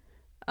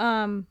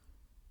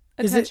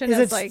Is attention it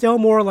as like... still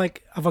more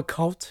like of a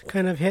cult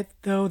kind of hit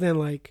though than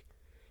like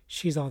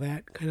She's All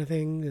That kind of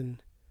thing?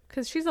 And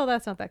Because She's All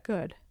That's not that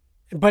good.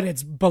 but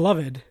it's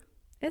beloved.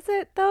 Is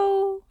it,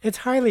 though? It's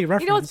highly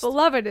referenced. You know what's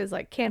beloved is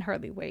like Can't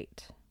Hardly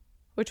Wait,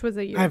 which was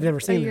a year. I've never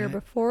a seen year that.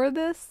 before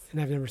this.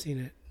 and I've never seen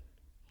it,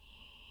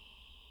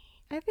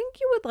 I think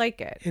you would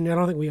like it. and I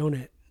don't think we own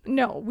it.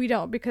 No, we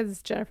don't because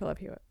it's Jennifer Love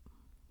Hewitt.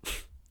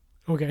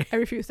 Okay, I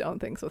refuse to own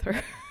things with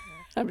her.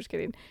 I'm just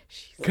kidding.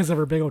 She's because of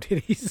her big old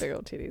titties. big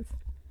old titties.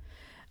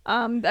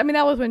 I mean,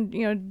 that was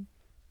when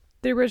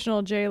the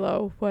original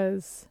J-Lo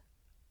was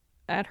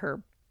at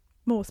her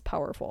most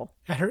powerful.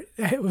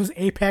 It was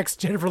Apex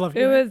Jennifer Love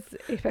It Hewitt. was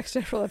Apex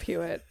Jennifer Love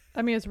Hewitt.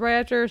 I mean, it's right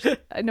after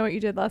I Know What You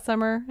Did Last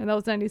Summer, and that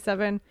was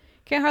 97.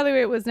 Can't Hardly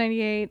Wait was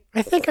 98.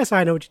 I think I saw.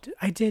 I know what you did.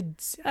 I did.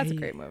 That's a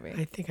great movie.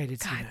 I think I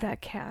did see God, that.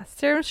 that cast.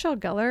 Sarah Michelle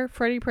Gellar,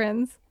 Freddie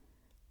Prinze,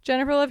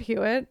 Jennifer Love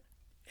Hewitt.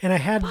 And I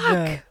had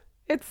Fuck.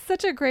 It's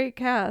such a great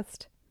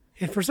cast.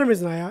 and for some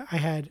reason I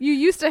had. You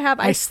used to have.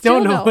 I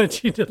still know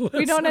what you did.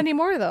 We don't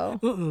anymore, though.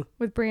 Uh-uh.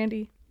 With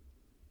Brandy.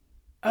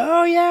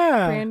 Oh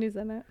yeah. Brandy's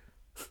in it.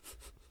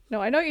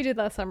 No, I Know What You Did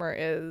Last Summer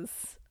is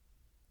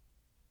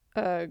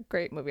a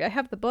great movie. I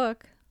have the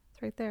book.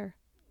 It's right there.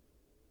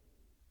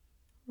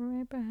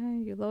 Right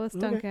behind you. Lois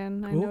Okay,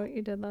 Duncan. I cool. Know What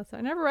You Did Last Summer.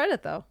 I never read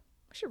it, though.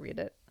 I should read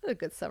it. It's a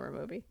good summer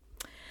movie.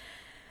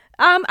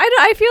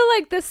 I feel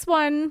like this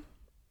one,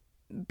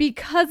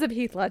 because of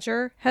Heath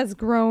Ledger, has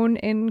grown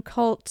in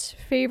cult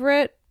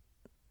favorite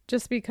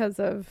just because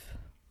of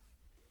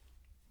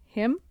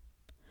him.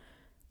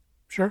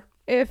 Sure.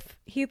 If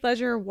Heath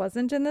Ledger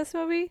wasn't in this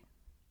movie,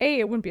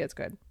 it wouldn't be as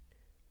good.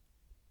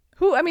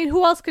 Who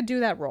else could do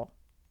that role?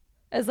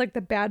 As like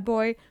the bad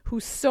boy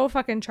who's so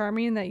fucking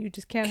charming that you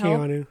just can't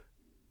help. Keanu.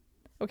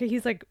 Okay,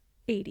 he's like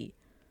 80.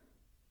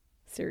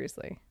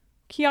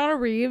 Keanu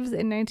Reeves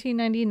in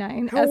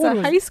 1999 How as old a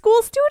was- high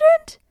school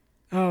student?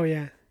 Oh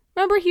yeah.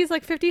 Remember, he's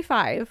like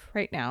 55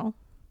 right now.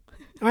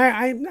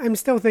 I'm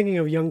still thinking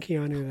of young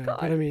Keanu though. God.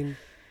 But I mean,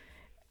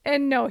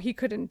 And no, he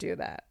couldn't do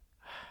that.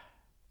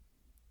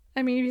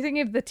 I mean, if you think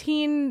of the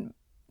teen...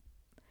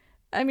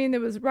 I mean,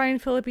 there was Ryan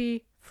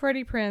Phillippe,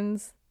 Freddie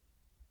Prinze.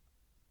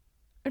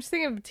 I'm just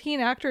thinking of teen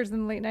actors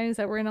in the late 90s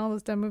that were in all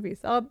those dumb movies.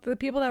 All the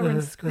people that were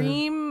in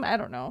Scream, I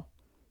don't know.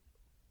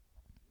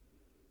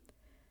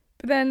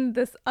 But then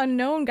this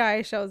unknown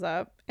guy shows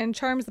up and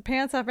charms the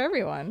pants off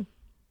everyone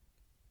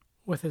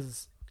with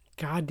his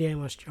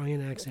goddamn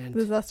Australian accent.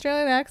 with his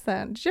Australian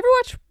accent. Did you ever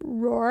watch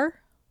Roar?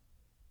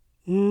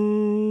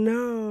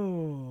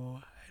 No,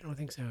 I don't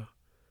think so.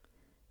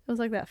 It was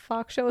like that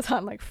Fox show was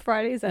on like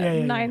Fridays at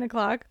Yeah, 9 yeah.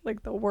 o'clock,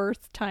 like the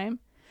worst time.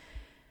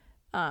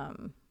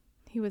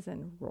 He was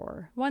in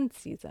Roar one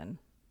season.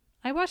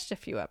 I watched a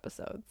few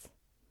episodes,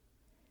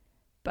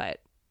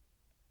 but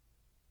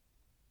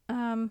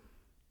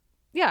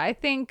yeah, I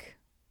think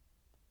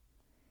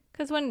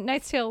because when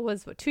Knight's Tale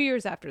was 2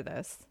 years after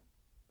this,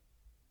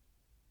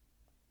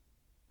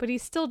 but he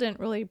still didn't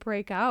really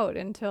break out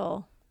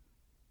until.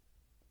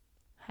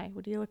 Hi,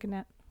 what are you looking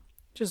at?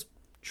 Just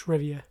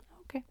trivia.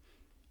 Okay.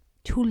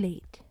 Too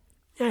late.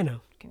 Yeah, I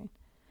know. Kidding.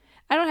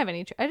 I don't have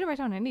any. I didn't write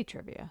down any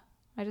trivia.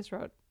 I just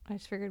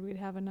figured we'd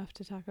have enough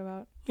to talk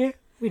about. Yeah,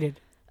 we did.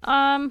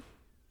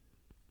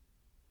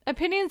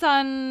 Opinions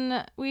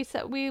on we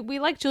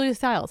like Julia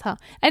Stiles, huh?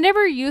 I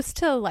never used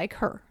to like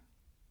her.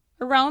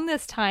 Around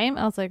this time,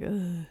 I was like,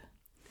 ugh.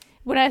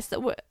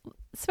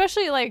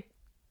 Especially like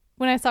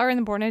when I saw her in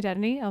The Bourne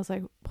Identity, I was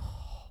like,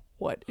 oh,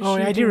 what? Is she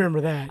I do doing?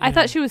 remember that. I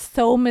thought she was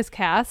so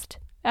miscast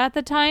at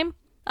the time.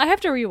 I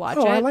have to rewatch it.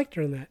 Oh, I liked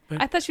her in that.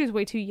 But I thought she was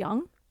way too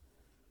young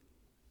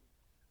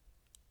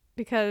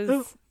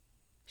because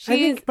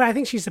I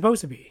think she's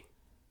supposed to be.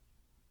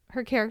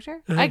 Her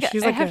character. She's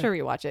I like have to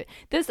rewatch it.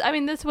 This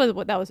was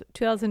what that was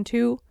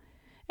 2002,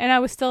 and I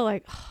was still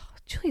like, oh,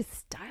 Julia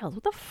Stiles.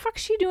 What the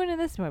fuck's she doing in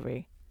this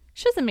movie?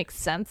 She doesn't make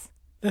sense.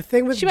 The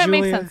thing with She might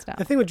make sense now.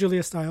 The thing with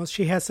Julia Stiles,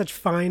 she has such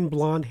fine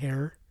blonde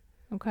hair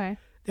Okay.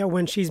 that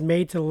when she's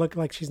made to look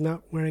like she's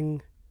not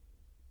wearing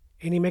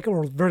any makeup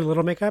or very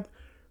little makeup,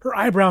 her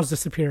eyebrows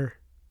disappear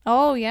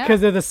Oh yeah.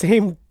 because they're the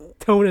same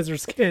tone as her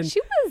skin.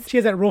 She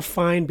has that real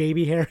fine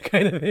baby hair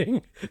kind of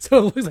thing, so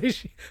it looks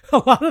like a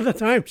lot of the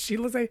time she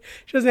looks like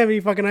she doesn't have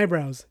any fucking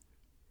eyebrows.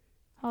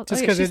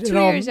 Just because she's it 2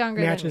 all years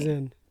younger matches than me.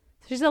 in.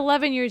 She's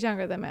 11 years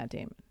younger than Matt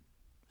Damon.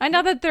 I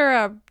know that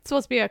they're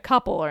supposed to be a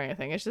couple or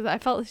anything. It's just I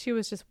felt she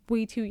was just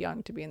way too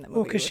young to be in the movie.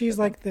 Well, because she's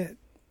like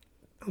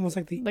almost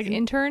like the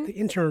intern. The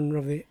intern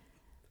of the.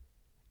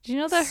 Do you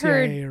know that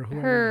CIA or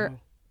whoever her the hell.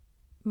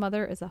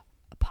 mother is a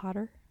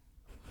potter?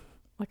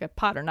 Like a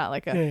potter, not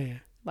like a Yeah.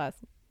 last.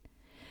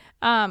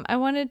 I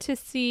wanted to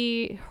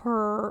see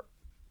her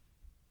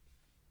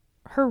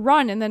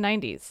run in the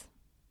 90s.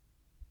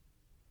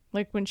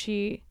 Like when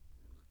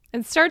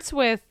it starts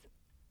with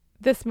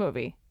this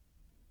movie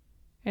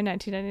in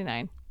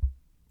 1999.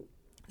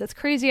 That's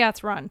crazy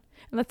ass run.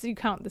 Unless you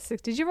count the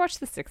 60s. Did you ever watch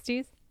the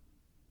 60s?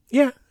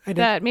 Yeah, I did.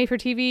 That made for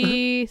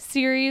TV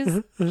series.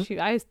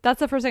 That's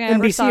the first thing I NBC,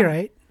 ever saw.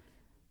 right?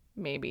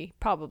 Maybe,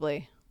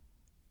 probably.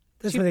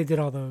 That's where they did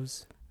all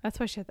those. That's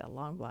why she had that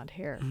long blonde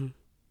hair.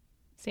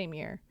 Same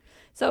year.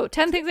 So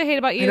 10 Things I Hate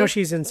About You. I know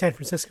she's in San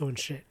Francisco and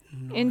shit.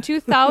 In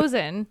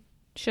 2000,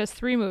 she has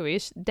 3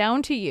 movies.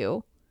 Down to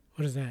You.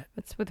 What is that?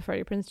 That's with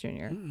Freddie Prinze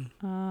Jr.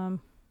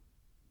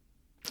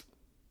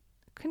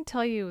 Couldn't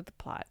tell you the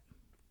plot.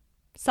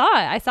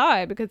 I saw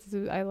it because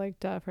I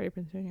liked Freddie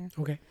Prinze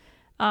Jr. Okay.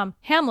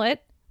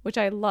 Hamlet, which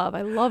I love.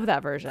 I love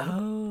that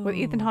version with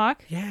Ethan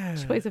Hawke. Yeah.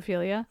 She plays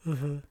Ophelia.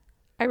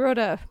 I wrote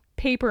a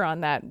paper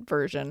on that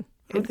version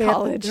in Aren't they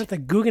college. at the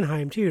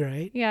Guggenheim too,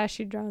 right? Yeah,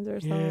 she drowns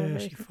herself. Yeah,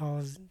 she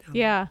falls down.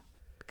 Yeah.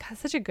 God,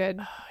 such a good.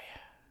 Oh, yeah.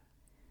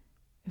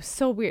 It was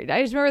so weird.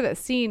 I just remember that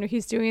scene where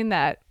he's doing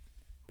that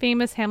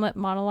famous Hamlet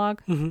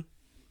monologue in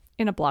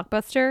a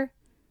Blockbuster.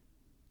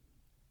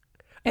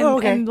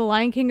 And, and the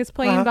Lion King is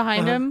playing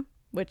behind him,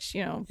 which,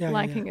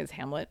 Lion King is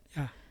Hamlet.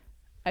 Yeah.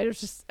 I was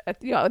just,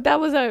 that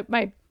was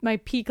my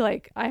peak,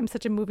 like, I'm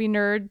such a movie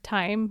nerd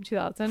time,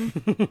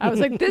 2000. I was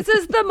like, this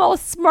is the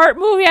most smart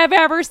movie I've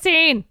ever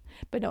seen.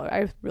 But no,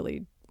 I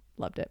really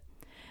loved it.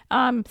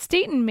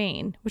 State and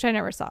Maine, which I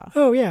never saw.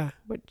 Oh, yeah.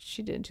 Which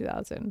she did in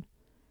 2000.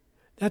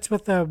 That's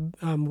with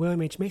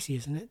William H. Macy,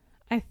 isn't it?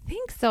 I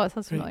think so. It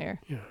sounds familiar.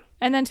 Yeah.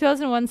 And then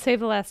 2001, Save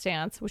the Last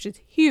Dance, which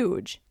is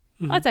huge.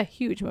 That's a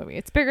huge movie.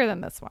 It's bigger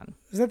than this one.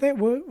 Was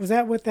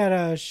that with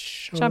that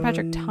Sean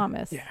Patrick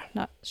Thomas? Yeah.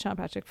 Not Sean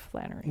Patrick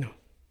Flannery. No.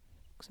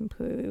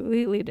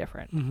 Completely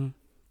different.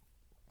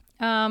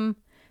 The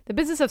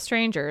Business of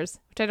Strangers,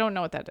 which I don't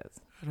know what that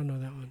is. I don't know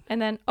that one.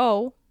 And then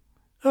O.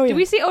 Oh, yeah. Did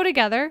we see O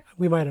together?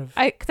 We might have.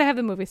 Because I have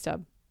the movie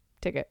stub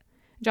ticket.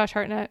 Josh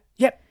Hartnett.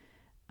 Yep.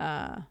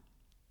 I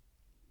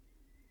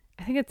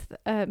think it's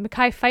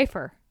Mekhi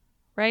Phifer,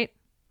 right?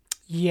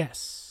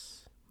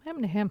 Yes. What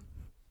happened to him?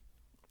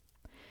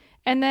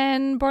 And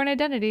then Bourne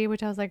Identity,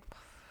 which I was like,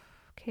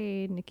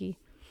 okay, Nikki.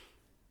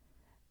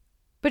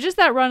 But just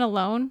that run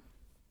alone,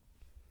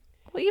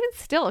 well, even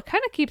still, it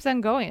kind of keeps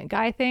on going. A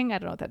guy thing, I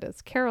don't know what that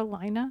is.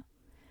 Carolina.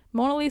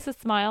 Mona Lisa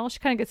Smile. She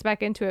kind of gets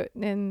back into it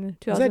in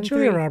 2003. Is that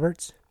Julia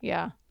Roberts?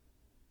 Yeah.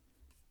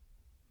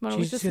 Mona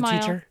She's Lisa a Smile.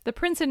 teacher? The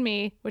Prince and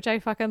Me, which I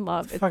fucking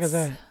love. What the fuck is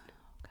that? Oh,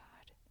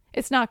 God.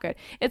 It's not good.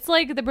 It's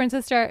like the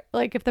Princess Star,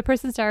 like if the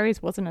Princess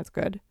Diaries wasn't as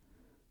good.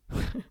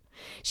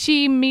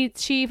 She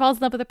falls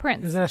in love with the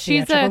prince. Is that a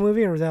theatrical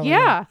movie or was that?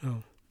 Yeah.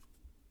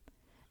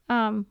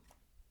 Oh.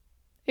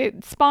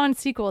 It spawned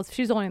sequels.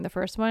 She's only in the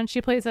first one.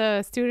 She plays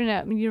a student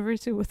at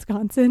University of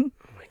Wisconsin.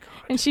 Oh my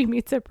god. And she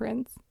meets a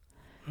prince.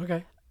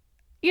 Okay.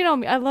 You know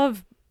me. I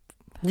love.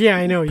 Yeah,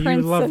 I know you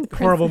Prince love and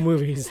horrible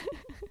Princess. movies.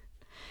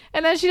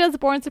 And then she does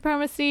Born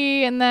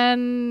Supremacy, and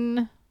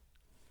then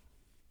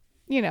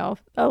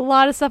a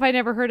lot of stuff I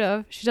never heard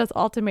of. She does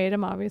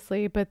Ultimatum,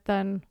 obviously, but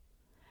then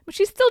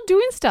she's still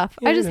doing stuff.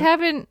 Yeah, I just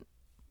haven't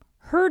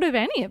heard of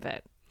any of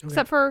it,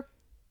 except for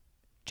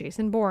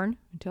Jason Bourne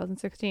in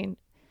 2016.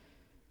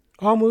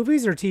 All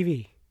movies or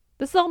TV?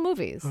 This is all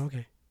movies. Oh,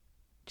 okay.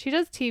 She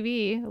does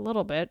TV a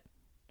little bit.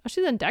 Oh,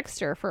 she's in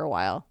Dexter for a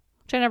while,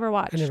 which I never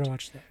watched. I never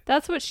watched that.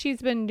 That's what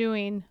she's been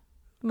doing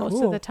most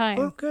of Cool. the time.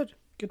 Oh, good.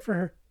 Good for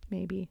her.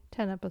 maybe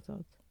 10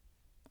 episodes.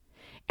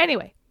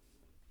 Anyway,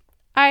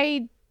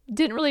 I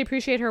didn't really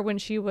appreciate her when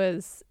she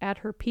was at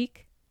her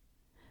peak,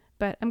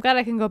 but I'm glad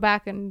I can go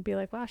back and be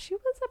like, wow, she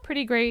was a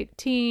pretty great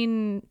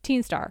teen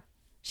star.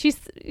 She's,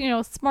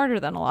 smarter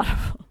than a lot of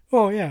them.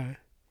 Oh yeah.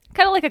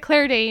 Kind of like a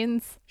Claire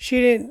Danes.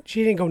 She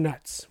didn't go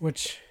nuts,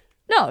 which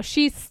No,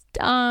 she's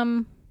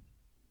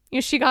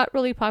she got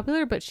really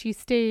popular, but she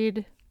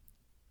stayed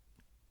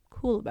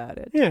cool about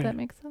it. Yeah. Does that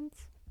make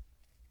sense?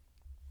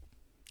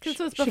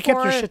 Because she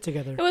kept her shit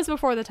together. It was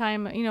before the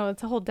time,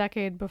 it's a whole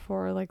decade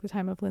before like the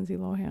time of Lindsay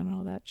Lohan and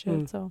all that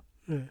shit. So,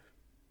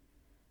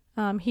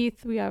 Yeah.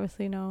 Heath, we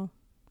obviously know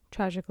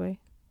tragically.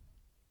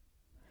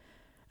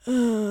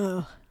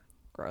 Ugh.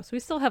 Gross. We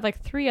still have like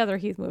 3 other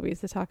Heath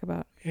movies to talk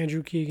about.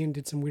 Andrew Keegan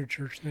did some weird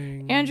church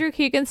thing. Andrew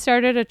Keegan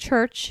started a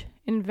church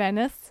in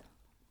Venice,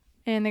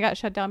 and they got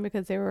shut down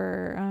because they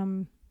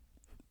were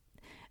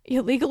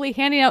illegally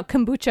handing out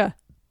kombucha.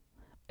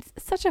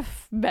 It's such a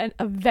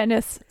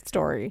Venice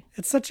story.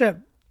 It's such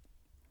an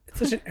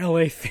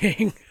LA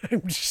thing.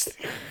 I'm just.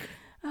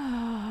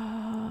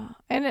 And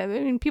I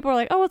mean, people are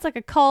like, "Oh, it's like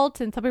a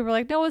cult," and some people are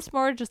like, "No, it's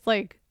more just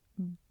like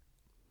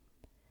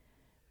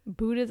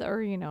Buddhism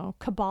or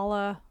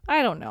Kabbalah."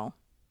 I don't know.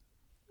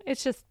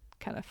 It's just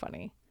kind of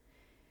funny.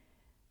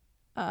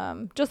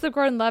 Joseph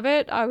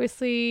Gordon-Levitt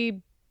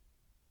obviously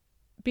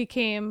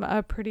became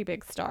a pretty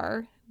big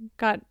star.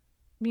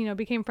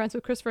 Became friends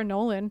with Christopher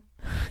Nolan.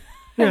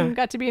 Yeah.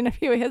 Got to be in a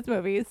few of his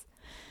movies.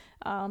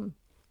 A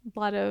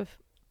lot of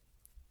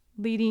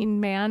leading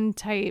man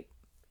type.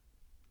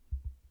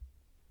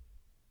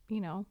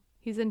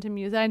 He's into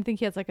music. I think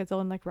he has like his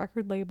own like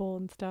record label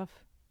and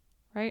stuff,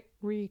 right?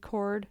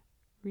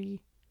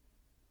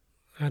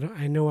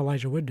 I know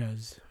Elijah Wood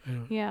does. I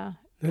don't. Yeah.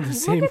 They're the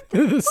same.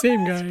 They're the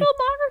same His guy.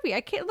 filmography.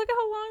 I can't look at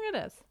how long it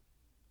is.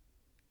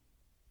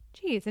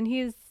 Jeez, and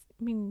he's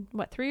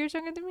 3 years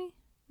younger than me?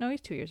 No,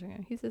 he's 2 years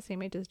younger. He's the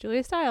same age as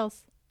Julia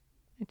Stiles,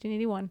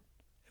 1981.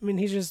 I mean,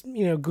 he's just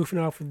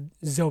goofing off with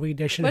Zoe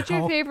Deschanel. What's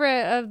your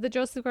favorite of the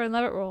Joseph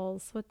Gordon-Levitt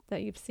roles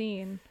that you've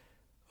seen?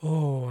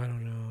 Oh, I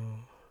don't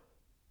know.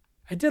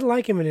 I did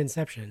like him in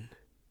Inception.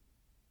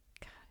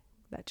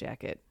 That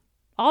jacket.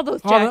 All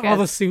those jackets. All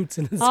the suits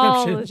in Inception.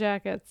 All the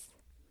jackets.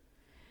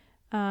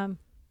 Dark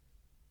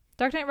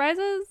Knight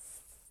Rises?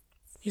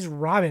 He's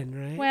Robin,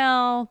 right?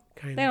 Well,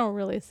 Kinda. they don't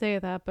really say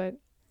that, but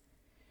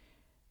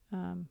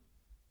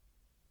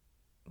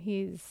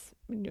he's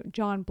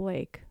John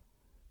Blake.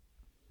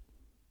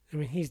 I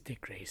mean, he's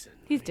Dick Grayson.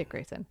 He's Dick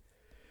Grayson.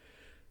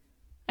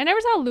 I never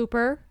saw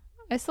Looper.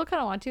 I still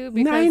kind of want to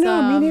because I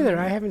know, me neither.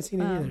 I haven't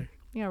seen it either.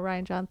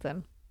 Ryan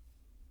Johnson.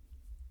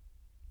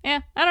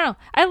 Yeah, I don't know.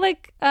 I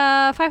like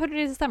 500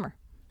 Days of Summer.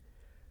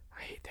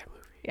 I hate that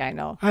movie. Yeah, I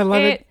know. I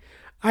love it.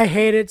 I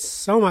hate it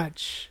so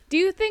much. Do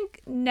you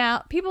think now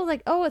people are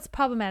like, oh, it's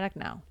problematic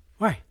now?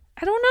 Why?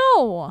 I don't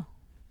know.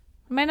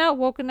 Am I not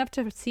woke enough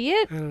to see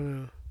it? I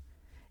don't know.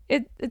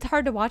 It's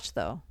hard to watch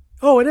though.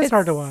 Oh, it's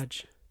hard to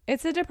watch.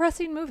 It's a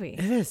depressing movie.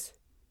 It is.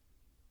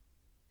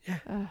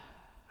 Yeah.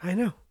 I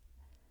know.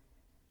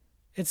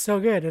 It's so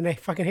good, and I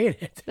fucking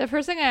hate it. The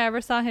first thing I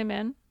ever saw him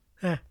in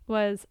Huh.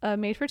 was a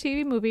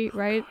made-for-TV movie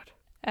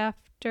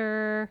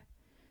after.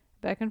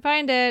 I can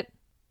find it.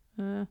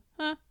 Oh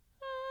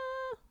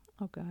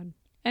God.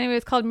 Anyway,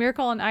 it's called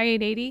Miracle on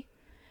I-880.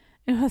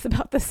 It was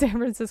about the San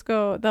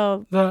Francisco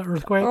the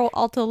earthquake.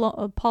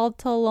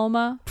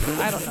 Paltaloma.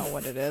 I don't know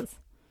what it is.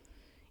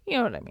 You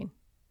know what I mean?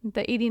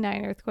 The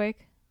 89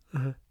 earthquake.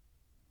 Uh-huh.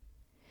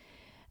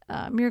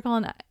 Miracle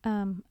on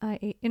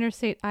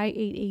Interstate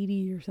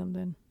I-880 or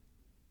something.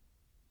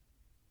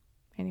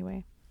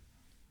 Anyway,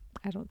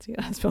 I don't see it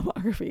on his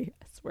filmography.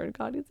 I swear to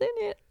God, he's in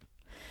it.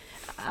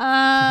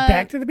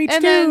 Back to the Beach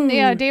and 2.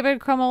 Then David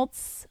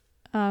Krumholtz,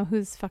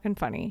 who's fucking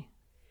funny.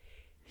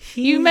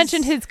 You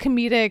mentioned his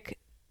comedic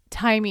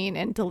timing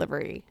and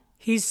delivery.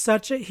 He's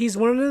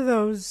one of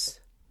those.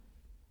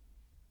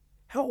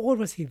 How old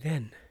was he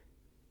then?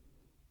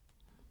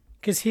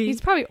 Because he's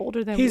probably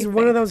older than he's we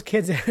one think. of those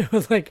kids that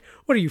was like,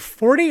 what are you,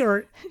 40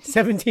 or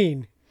 17?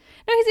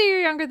 No, he's a year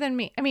younger than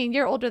me. I mean,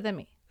 you're older tan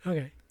me.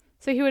 Okay.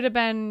 So he would have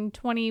been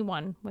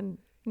 21 when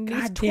he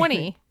was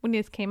 20 when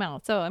this came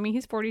out. So I mean,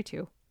 he's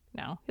 42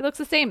 now. He looks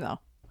the same though.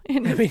 I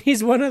mean,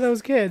 he's one of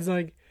those kids.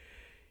 Like,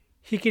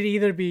 he could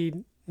either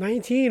be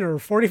 19 or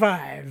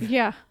 45.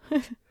 Yeah.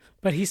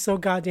 But he's so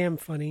goddamn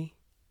funny.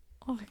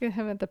 Oh, I could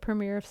have him at the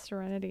premiere of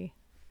Serenity.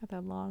 Got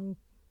that long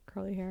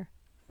curly hair.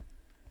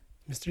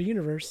 Mr.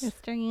 Universe.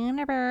 Mr.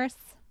 Universe.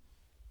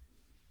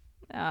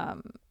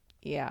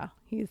 Yeah,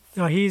 he's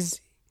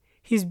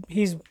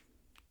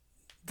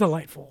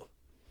delightful.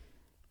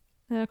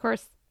 And of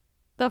course,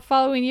 the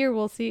following year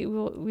we'd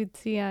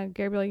see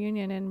Gabrielle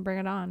Union in Bring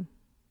It On.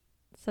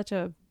 Such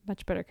a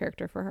much better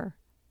character for her.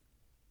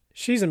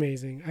 She's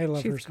amazing. I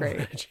love her so great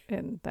much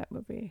in that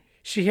movie.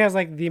 She has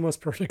like the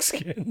most perfect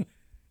skin.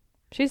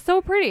 She's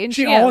so pretty, and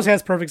she always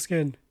has perfect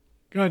skin.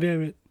 God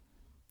damn it.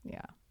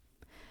 Yeah.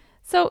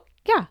 So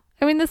yeah,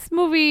 I mean, this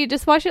movie,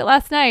 just watched it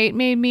last night,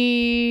 made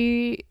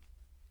me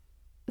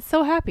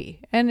so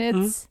happy, and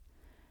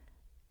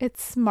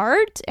it's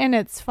smart and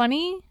it's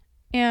funny,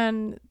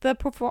 and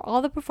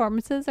all the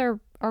performances are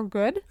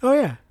good. Oh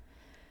yeah.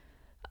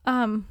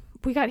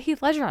 We got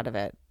Heath Ledger out of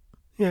it.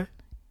 Yeah.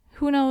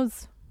 Who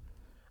knows?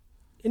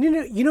 And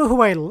you know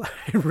who I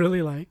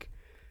really like?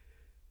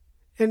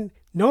 And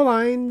no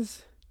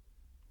lines,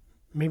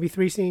 maybe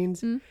 3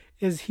 scenes,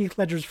 is Heath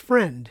Ledger's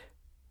friend.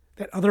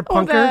 That other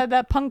punker.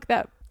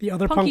 The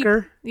other punky,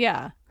 punker.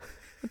 Yeah.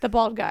 With the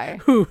bald guy.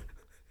 Who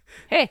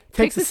hey,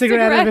 takes a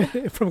cigarette out of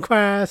it from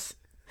class.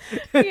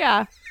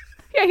 Yeah.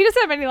 Yeah, he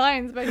doesn't have any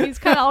lines, but he's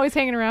kind of always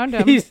hanging around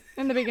him.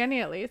 In the beginning,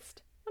 at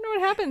least. I wonder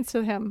what happens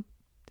to him.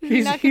 Does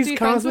he not get to be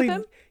friends with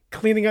him?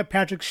 Cleaning up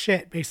Patrick's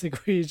shit,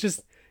 basically. He's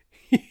just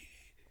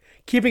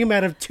keeping him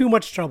out of too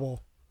much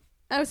trouble.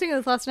 I was thinking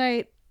this last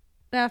night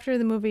after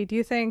the movie. Do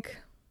you think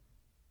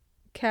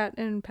Kat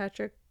and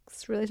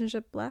Patrick's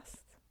relationship lasts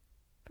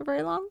for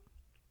very long?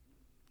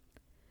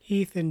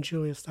 Heath and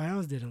Julia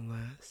Stiles didn't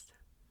last.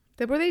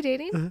 Were they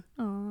dating?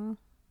 Uh-huh. Aw,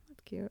 that's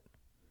cute.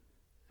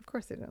 Of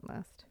course they didn't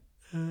last.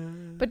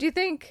 But do you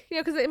think,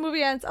 because the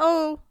movie ends,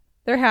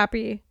 they're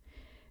happy.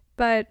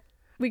 But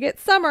we get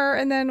Summer,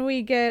 and then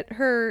we get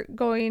her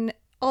going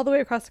all the way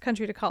across the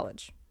country to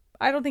college.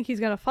 I don't think he's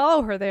going to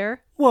follow her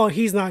there. Well,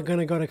 he's not going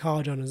to go to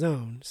college on his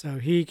own, so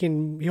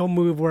he'll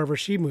move wherever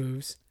she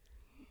moves.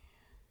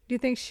 Do you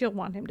think she'll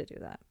want him to do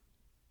that?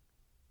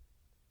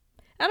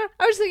 I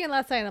was thinking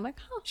last night, I'm like,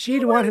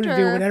 she'd want him to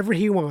do whatever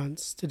he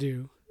wants to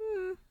do.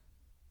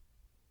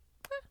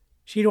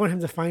 She'd want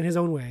him to find his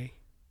own way.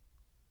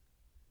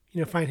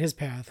 Find his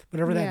path,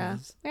 whatever that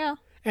is. Yeah.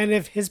 And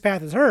if his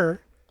path is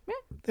her,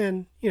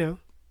 then, Yeah.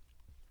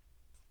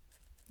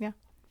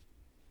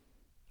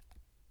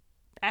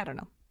 I don't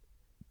know.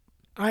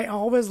 I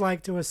always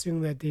like to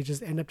assume that they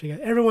just end up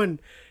together.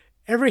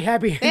 Every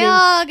happy ending, they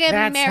all get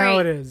that's married. how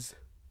it is.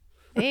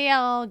 They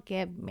all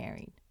get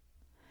married.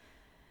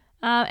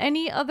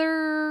 Any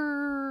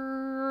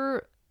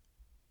other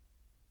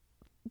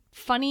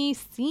funny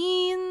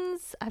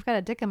scenes? I've got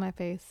a dick in my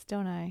face,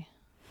 don't I?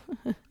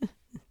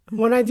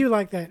 When I do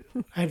like that,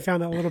 I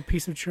found that little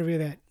piece of trivia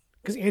that,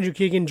 because Andrew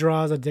Keegan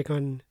draws a dick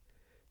on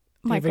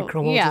David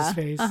Krumholtz's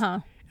face.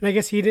 And I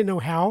guess he didn't know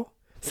how.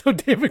 So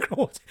David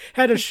Krumholtz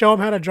had to show him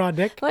how to draw a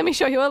dick. Let me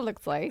show you what it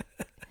looks like.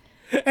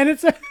 And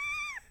it's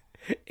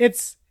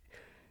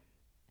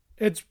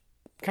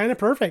kind of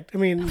perfect. I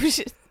mean,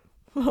 the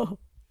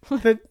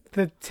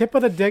tip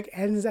of the dick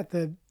ends at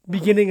the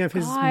beginning of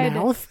his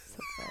mouth. So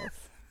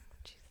gross.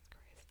 Jesus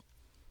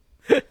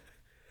Christ.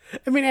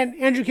 I mean, and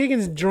Andrew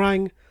Keegan's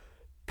drawing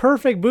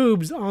perfect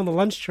boobs on the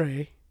lunch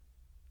tray.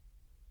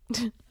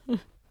 And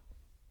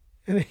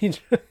then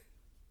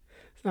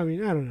I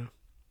don't know.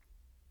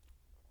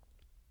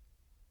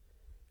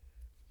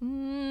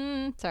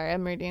 Sorry,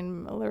 I'm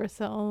reading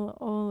Larissa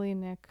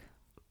Olenek.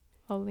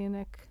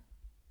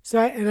 So,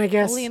 I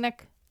guess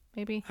Olenek,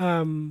 maybe.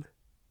 Yeah.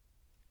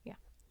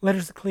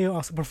 Letters to Cleo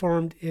also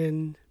performed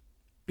in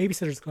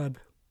Babysitter's Club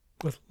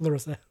with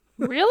Larissa.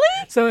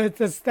 Really? So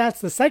that's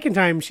the second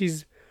time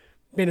she's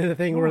been in a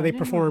thing where they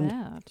performed.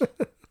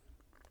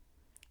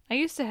 I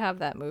used to have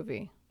that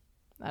movie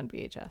on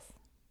VHS.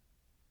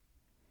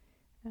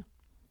 Yeah,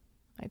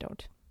 I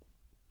don't.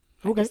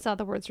 Okay. I just saw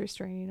the words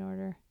restraining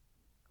order.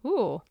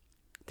 Ooh.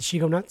 Did she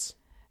go nuts?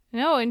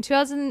 No, in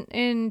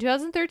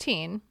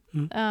 2013,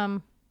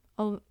 how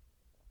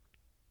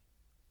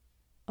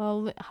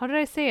did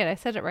I say it? I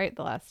said it right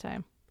the last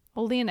time.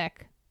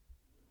 Olenek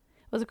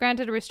was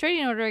granted a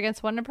restraining order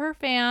against one of her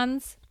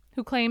fans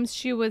who claims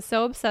she was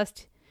so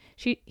obsessed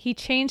he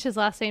changed his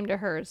last name to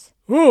hers.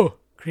 Ooh,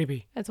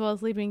 creepy. As well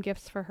as leaving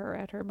gifts for her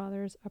at her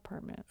mother's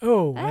apartment.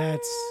 Oh,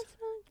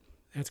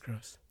 that's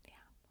gross. Yeah.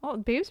 Oh,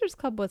 Babysitter's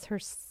Club was her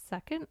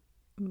second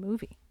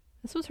movie.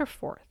 This was her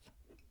fourth.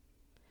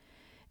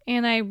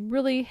 And I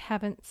really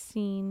haven't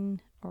seen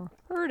or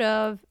heard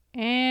of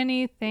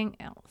anything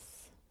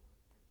else.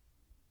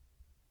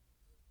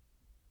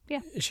 Yeah.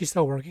 Is she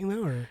still working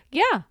though, or?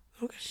 Yeah.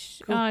 Okay.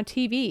 Cool.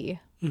 TV.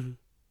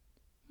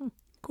 Mm-hmm.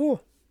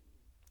 Cool.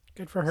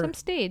 Good for her. Some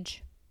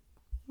stage.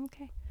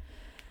 Okay.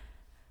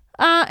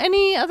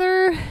 Any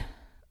other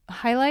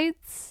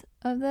highlights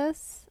of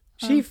this?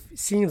 She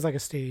seems like a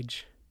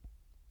stage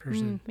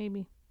person.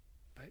 Maybe.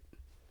 But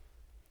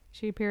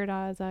she appeared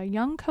as a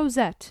young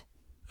Cosette.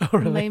 Oh,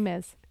 really? In Les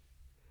Mis.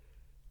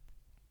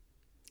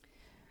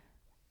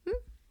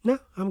 No,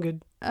 I'm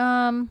good.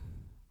 I'm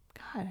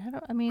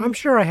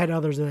sure I had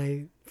others that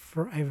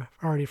I've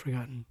already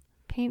forgotten.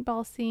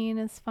 Paintball scene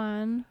is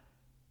fun.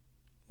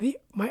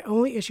 My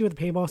only issue with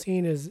the paintball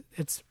scene is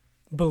it's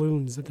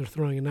balloons that they're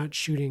throwing and not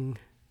shooting.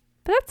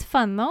 But that's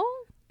fun though.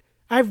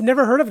 I've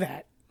never heard of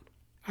that.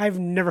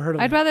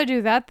 I'd rather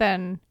do that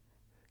than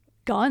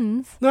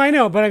guns. No, I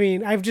know, but I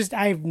mean,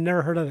 I've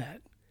never heard of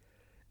that.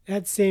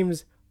 That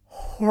seems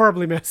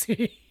horribly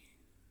messy.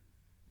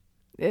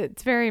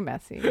 It's very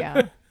messy,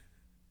 yeah.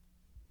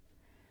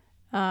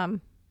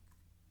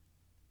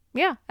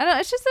 Yeah, I know,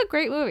 it's just a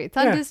great movie. It's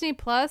on Disney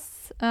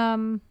Plus,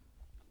 because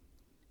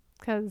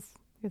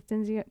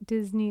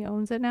Disney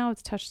owns it now.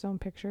 It's Touchstone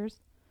Pictures.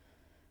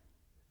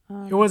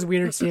 It was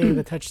weird seeing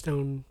the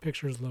Touchstone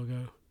Pictures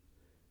logo.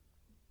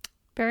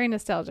 Very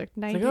nostalgic.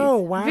 90s. like, oh,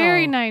 wow.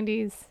 Very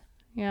 90s.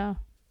 Yeah.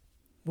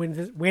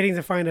 Waiting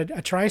to find a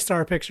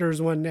TriStar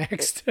Pictures one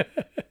next.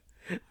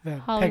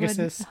 The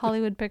Pegasus.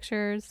 Hollywood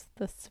Pictures,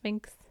 the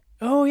Sphinx.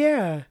 Oh,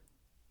 yeah.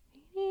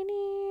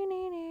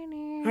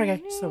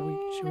 Okay,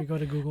 so should we go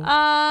to Google?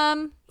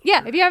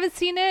 Yeah, if you haven't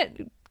seen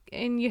it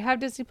and you have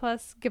Disney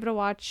Plus, give it a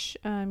watch.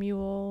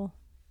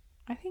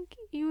 I think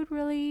you would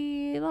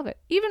really love it.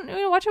 Even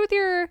watch it with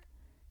your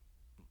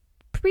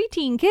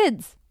preteen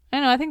kids.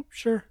 I think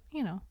Sure.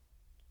 I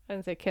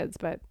didn't say kids,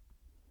 but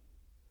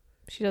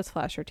she does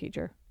flash her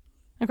teacher.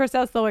 Of course,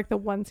 that's the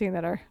one scene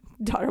that our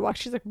daughter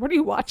watched. She's like, "What are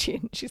you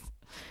watching?" She's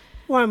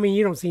Well, I mean,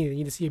 you don't see anything.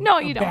 You just see no,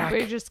 a you don't. back. But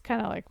you're just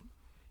kind of like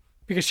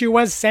Because she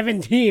was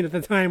 17 at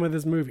the time of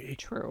this movie.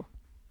 true.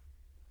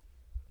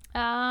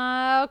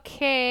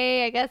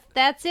 Okay, I guess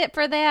that's it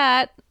for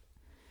that.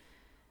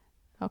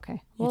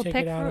 Okay, You take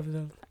it out of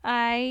the...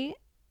 I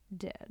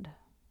did.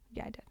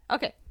 Yeah, I did.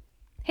 Okay.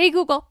 Hey,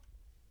 Google.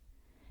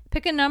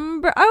 Pick a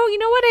number. Oh, you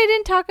know what? I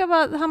didn't talk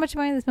about how much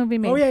money this movie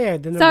made. Oh, yeah.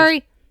 The numbers.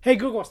 Sorry. Hey,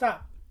 Google,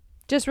 stop.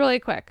 Just really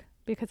quick,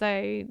 because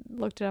I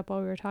looked it up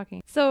while we were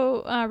talking.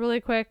 So,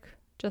 really quick,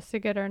 just to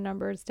get our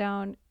numbers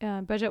down.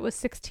 Budget was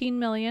 $16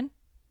 million.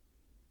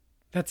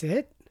 That's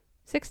it?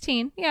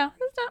 16. Yeah,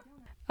 it's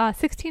not.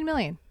 $16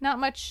 million. Not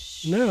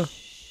much. No.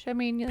 I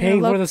mean,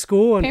 Paying for the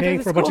school and paying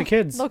the for a bunch school. of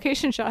kids.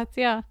 Location shots,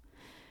 yeah.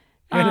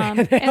 And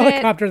a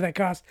helicopter that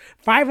cost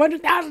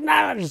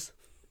 $500,000.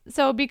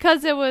 So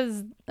because it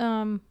was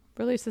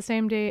released the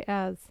same day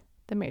as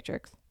The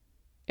Matrix,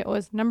 it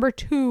was number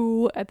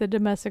 2 at the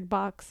domestic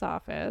box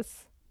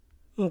office.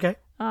 Okay.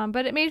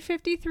 But it made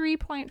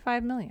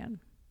 $53.5 million.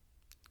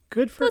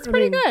 Good for... That's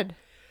pretty good.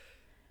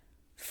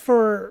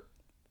 For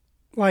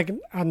like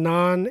a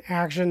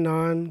non-action,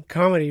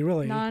 non-comedy,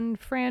 really.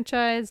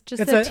 Non-franchise,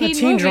 just It's a a teen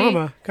teen movie.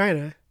 drama, kind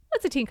of.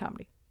 That's a teen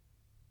comedy.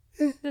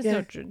 There's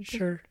Yeah, no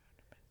sure.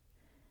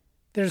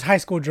 There's high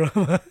school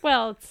drama.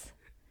 Well,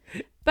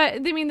 but I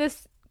mean,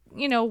 this,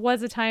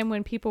 was a time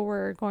when people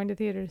were going to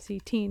theater to see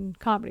teen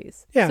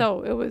comedies. Yeah.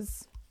 So it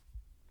was,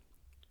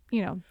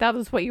 that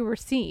was what you were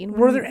seeing.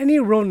 Were there any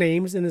real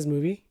names in this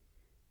movie?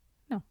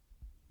 No.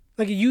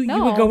 Like you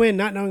would go in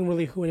not knowing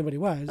really who anybody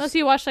was. Unless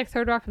you watched like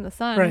Third Rock from the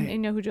Sun Right. and you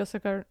know who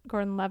Joseph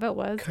Gordon-Levitt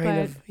was. Kind but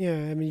of, yeah.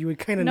 I mean, you would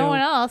kind of know. no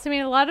one else. I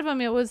mean, a lot of them,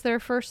 it was their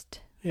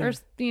first, Yeah.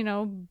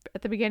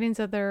 at the beginnings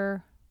of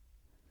their.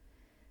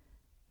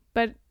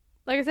 But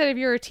like I said, if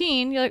you're a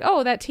teen, you're like,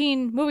 oh, that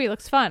teen movie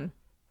looks fun.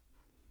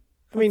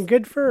 I mean,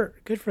 good for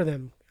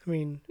them. I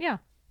mean, Yeah.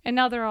 And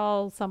now they're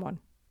all someone.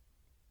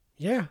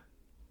 yeah,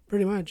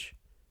 pretty much.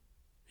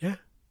 Yeah.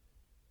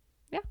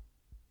 Yeah.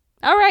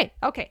 All right.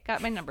 Okay.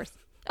 Got my numbers.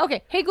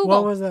 Okay. Hey, Google.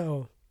 What was that?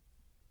 Oh,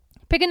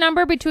 Pick a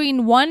number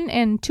between 1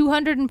 and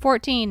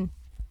 214.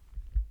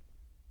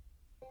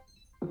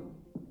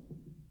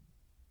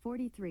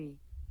 43.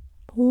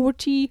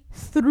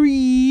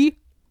 43.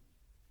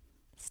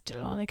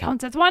 Still only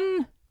counts as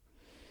 1.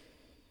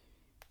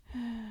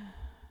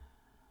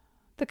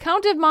 The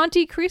Count of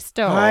Monte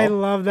Cristo. I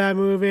love that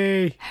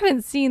movie.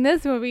 Haven't seen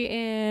this movie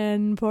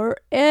in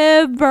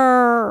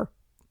forever.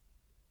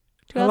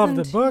 I love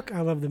the 2002. book.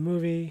 I love the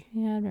movie.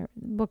 Yeah, I remember.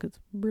 The book is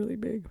really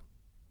big.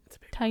 It's a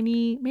big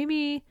Tiny,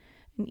 maybe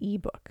an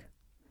e-book.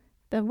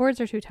 The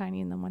words are too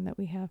tiny in the one that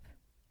we have.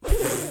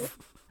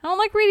 I don't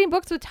like reading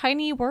books with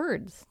tiny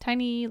words,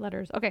 tiny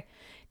letters. Okay,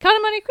 Count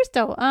of Monte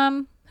Cristo.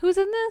 Who's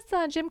in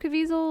this? Jim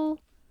Caviezel,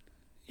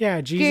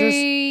 Yeah, Jesus.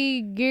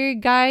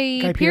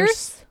 Guy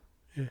Pearce,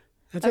 Yeah,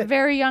 that's a it.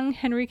 very young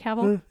Henry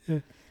Cavill,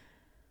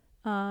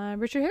 Yeah.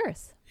 Richard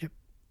Harris. Yep.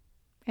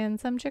 And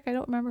some chick, I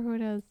don't remember who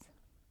it is.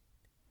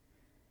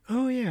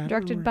 Oh yeah. I don't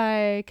Directed remember.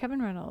 by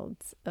Kevin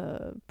Reynolds,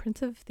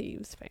 Prince of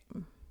Thieves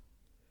fame.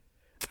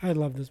 I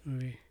love this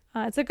movie.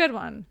 It's a good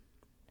one.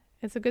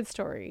 It's a good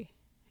story.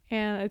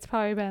 And it's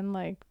probably been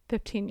like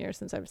 15 years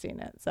since I've seen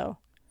it. So,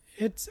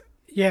 It's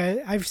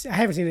I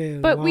haven't seen it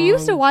in but we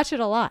used to watch it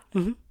a lot.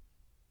 because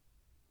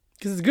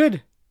it's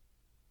good.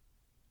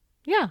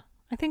 Yeah,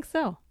 I think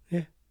so.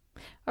 Yeah.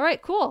 All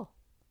right, cool.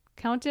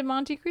 Count of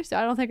Monte Cristo.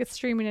 I don't think it's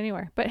streaming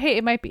anywhere, but hey,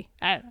 it might be.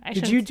 I Did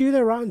shouldn't- you do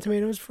the Rotten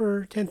Tomatoes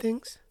for 10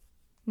 Things?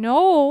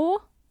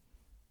 No,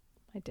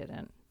 I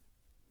didn't.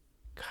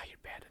 God, you're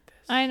bad at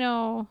this. I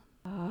know.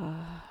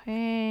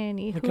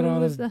 Anywho, Look at all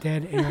this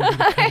dead air being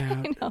cut I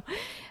out. know.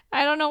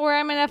 I don't know where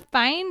I'm gonna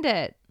find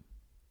it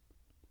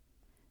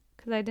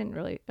because I didn't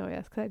really. Oh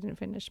yes, because I didn't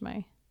finish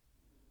my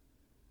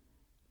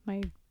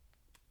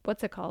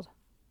what's it called?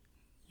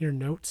 Your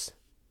notes.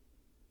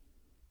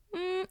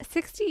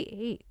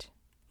 68.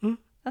 Hmm?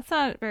 That's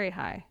not very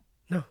high.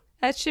 No.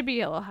 That should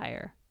be a little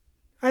higher.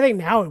 I think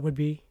now it would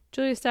be.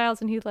 Julia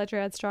Stiles and Heath Ledger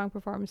add strong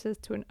performances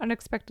to an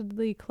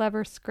unexpectedly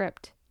clever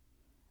script,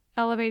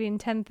 elevating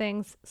 10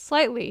 Things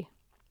slightly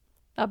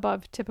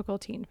above typical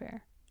teen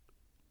fare.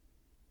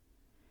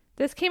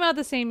 This came out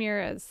the same year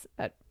as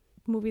a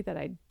movie that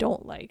I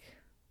don't like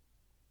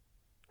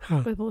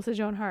Huh. with Melissa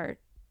Joan Hart.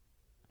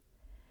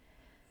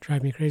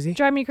 Drive me crazy.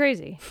 Drive Me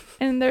Crazy.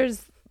 And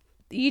there's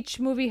each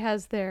movie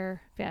has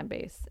their fan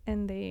base,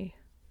 and they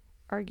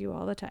argue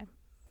all the time.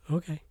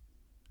 Okay.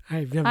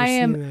 I've never I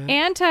seen am that.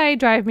 anti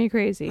Drive Me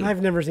Crazy.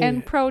 I've never seen and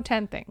it. pro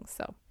 10 Things.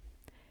 So,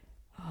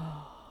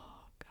 oh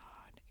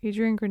God,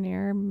 Adrienne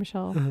Grenier,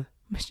 Michelle Boyd,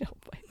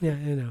 Yeah, I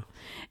know.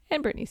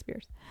 and Britney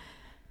Spears.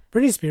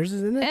 Britney Spears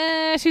is in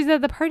it? She's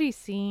at the party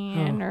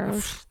scene Oh.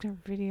 or her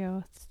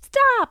video.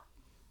 Stop!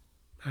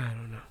 I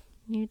don't know.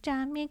 You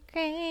drive me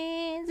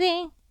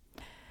crazy.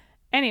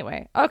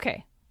 Anyway,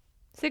 okay,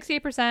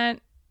 68%.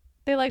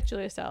 They like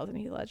Julia Stiles and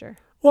Heath Ledger.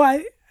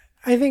 Well,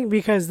 I think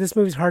because this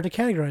movie's hard to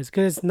categorize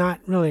because it's not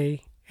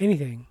really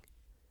anything.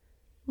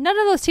 None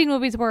of those teen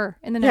movies were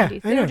in the Yeah, 90s.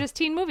 I They know. were just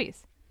teen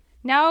movies.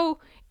 Now,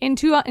 in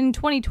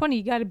 2020,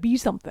 you got to be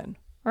something,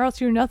 or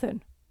else you're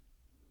nothing.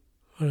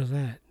 What is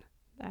that?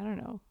 I don't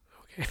know.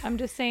 Okay. I'm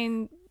just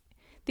saying,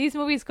 these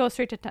movies go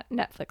straight to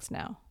Netflix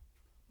now.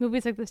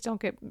 Movies like this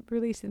don't get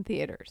released in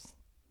theaters.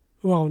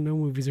 Well, no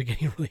movies are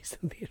getting released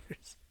in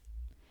theaters.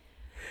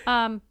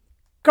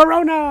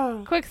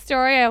 Corona! Quick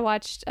story: I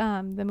watched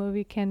the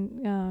movie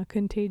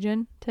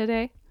Contagion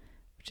today,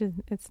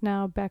 it's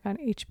now back on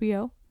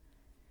HBO.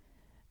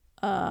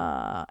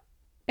 And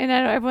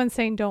I know everyone's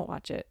saying don't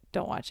watch it,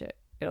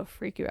 it'll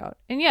freak you out.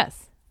 And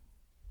yes,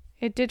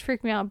 it did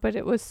freak me out, but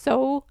it was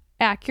so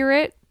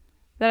accurate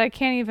that I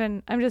can't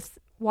even. I'm just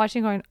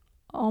watching, going,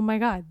 oh my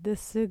God,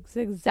 this is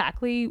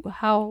exactly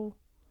how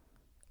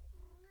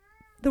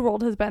the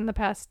world has been the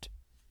past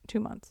 2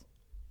 months.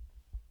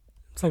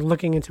 It's like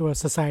looking into a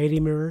society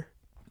mirror.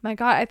 My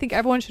God, I think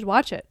everyone should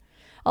watch it.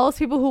 All those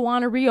people who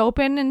want to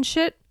reopen and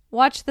shit,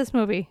 watch this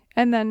movie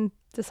and then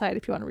decide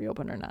if you want to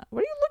reopen or not.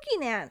 What are you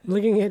looking at? I'm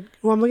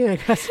looking at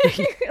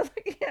custody. You're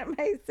looking at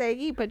my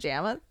saggy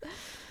pajamas.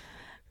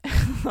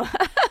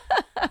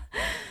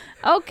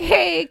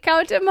 Okay,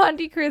 Count to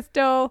Monte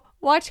Cristo.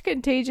 Watch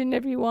Contagion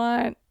if you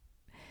want.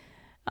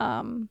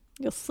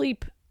 You'll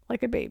sleep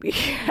like a baby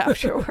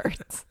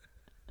afterwards.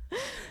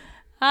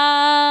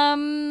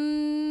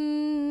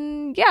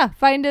 Yeah,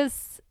 find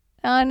us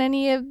on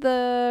any of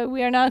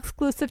we are not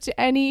exclusive to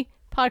any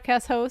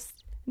podcast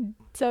host,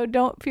 so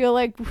don't feel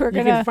like we're You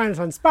gonna can find us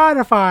on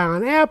Spotify,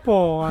 on Apple,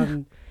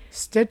 on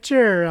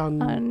Stitcher,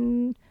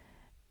 on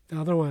the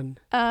other one.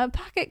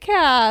 Pocket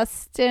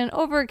Cast and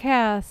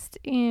Overcast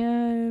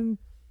and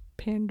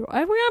Pandora.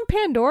 Are we on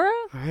Pandora?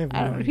 I have no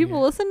don't know. Do idea.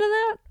 people listen to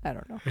that? I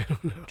don't know.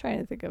 I'm trying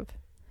to think of.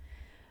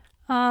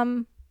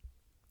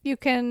 You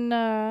can,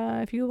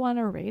 if you want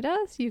to rate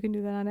us, you can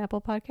do that on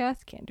Apple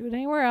Podcasts. Can't do it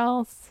anywhere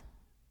else.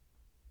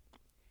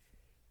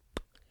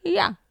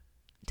 Yeah.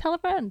 Tell a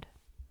friend.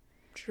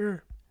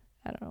 Sure.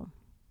 I don't know.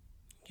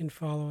 You can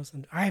follow us.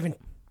 I haven't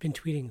been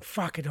tweeting.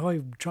 Fuck it.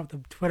 I dropped the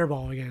Twitter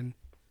ball again.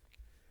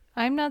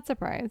 I'm not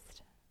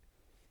surprised.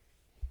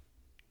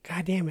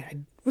 God damn it. It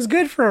was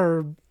good for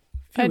a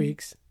few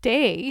weeks.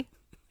 Day,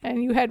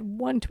 and you had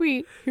one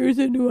tweet. Here's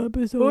a new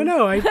episode. Oh,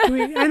 no. I do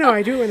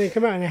it when they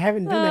come out, and I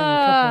haven't done that in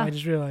a couple. I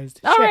just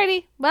realized. Shit.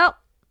 Alrighty. Well,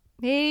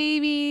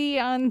 maybe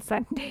on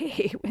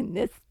Sunday when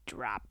this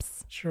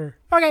drops. Sure.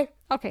 Okay.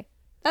 Okay.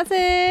 That's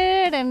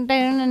it. Don't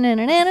ruin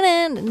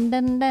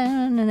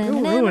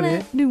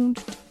it.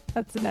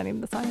 That's not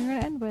even the song you're going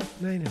to end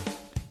with. I know.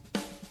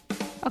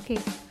 Okay.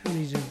 I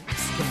need to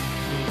escape.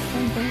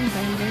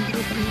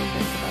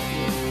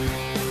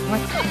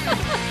 What?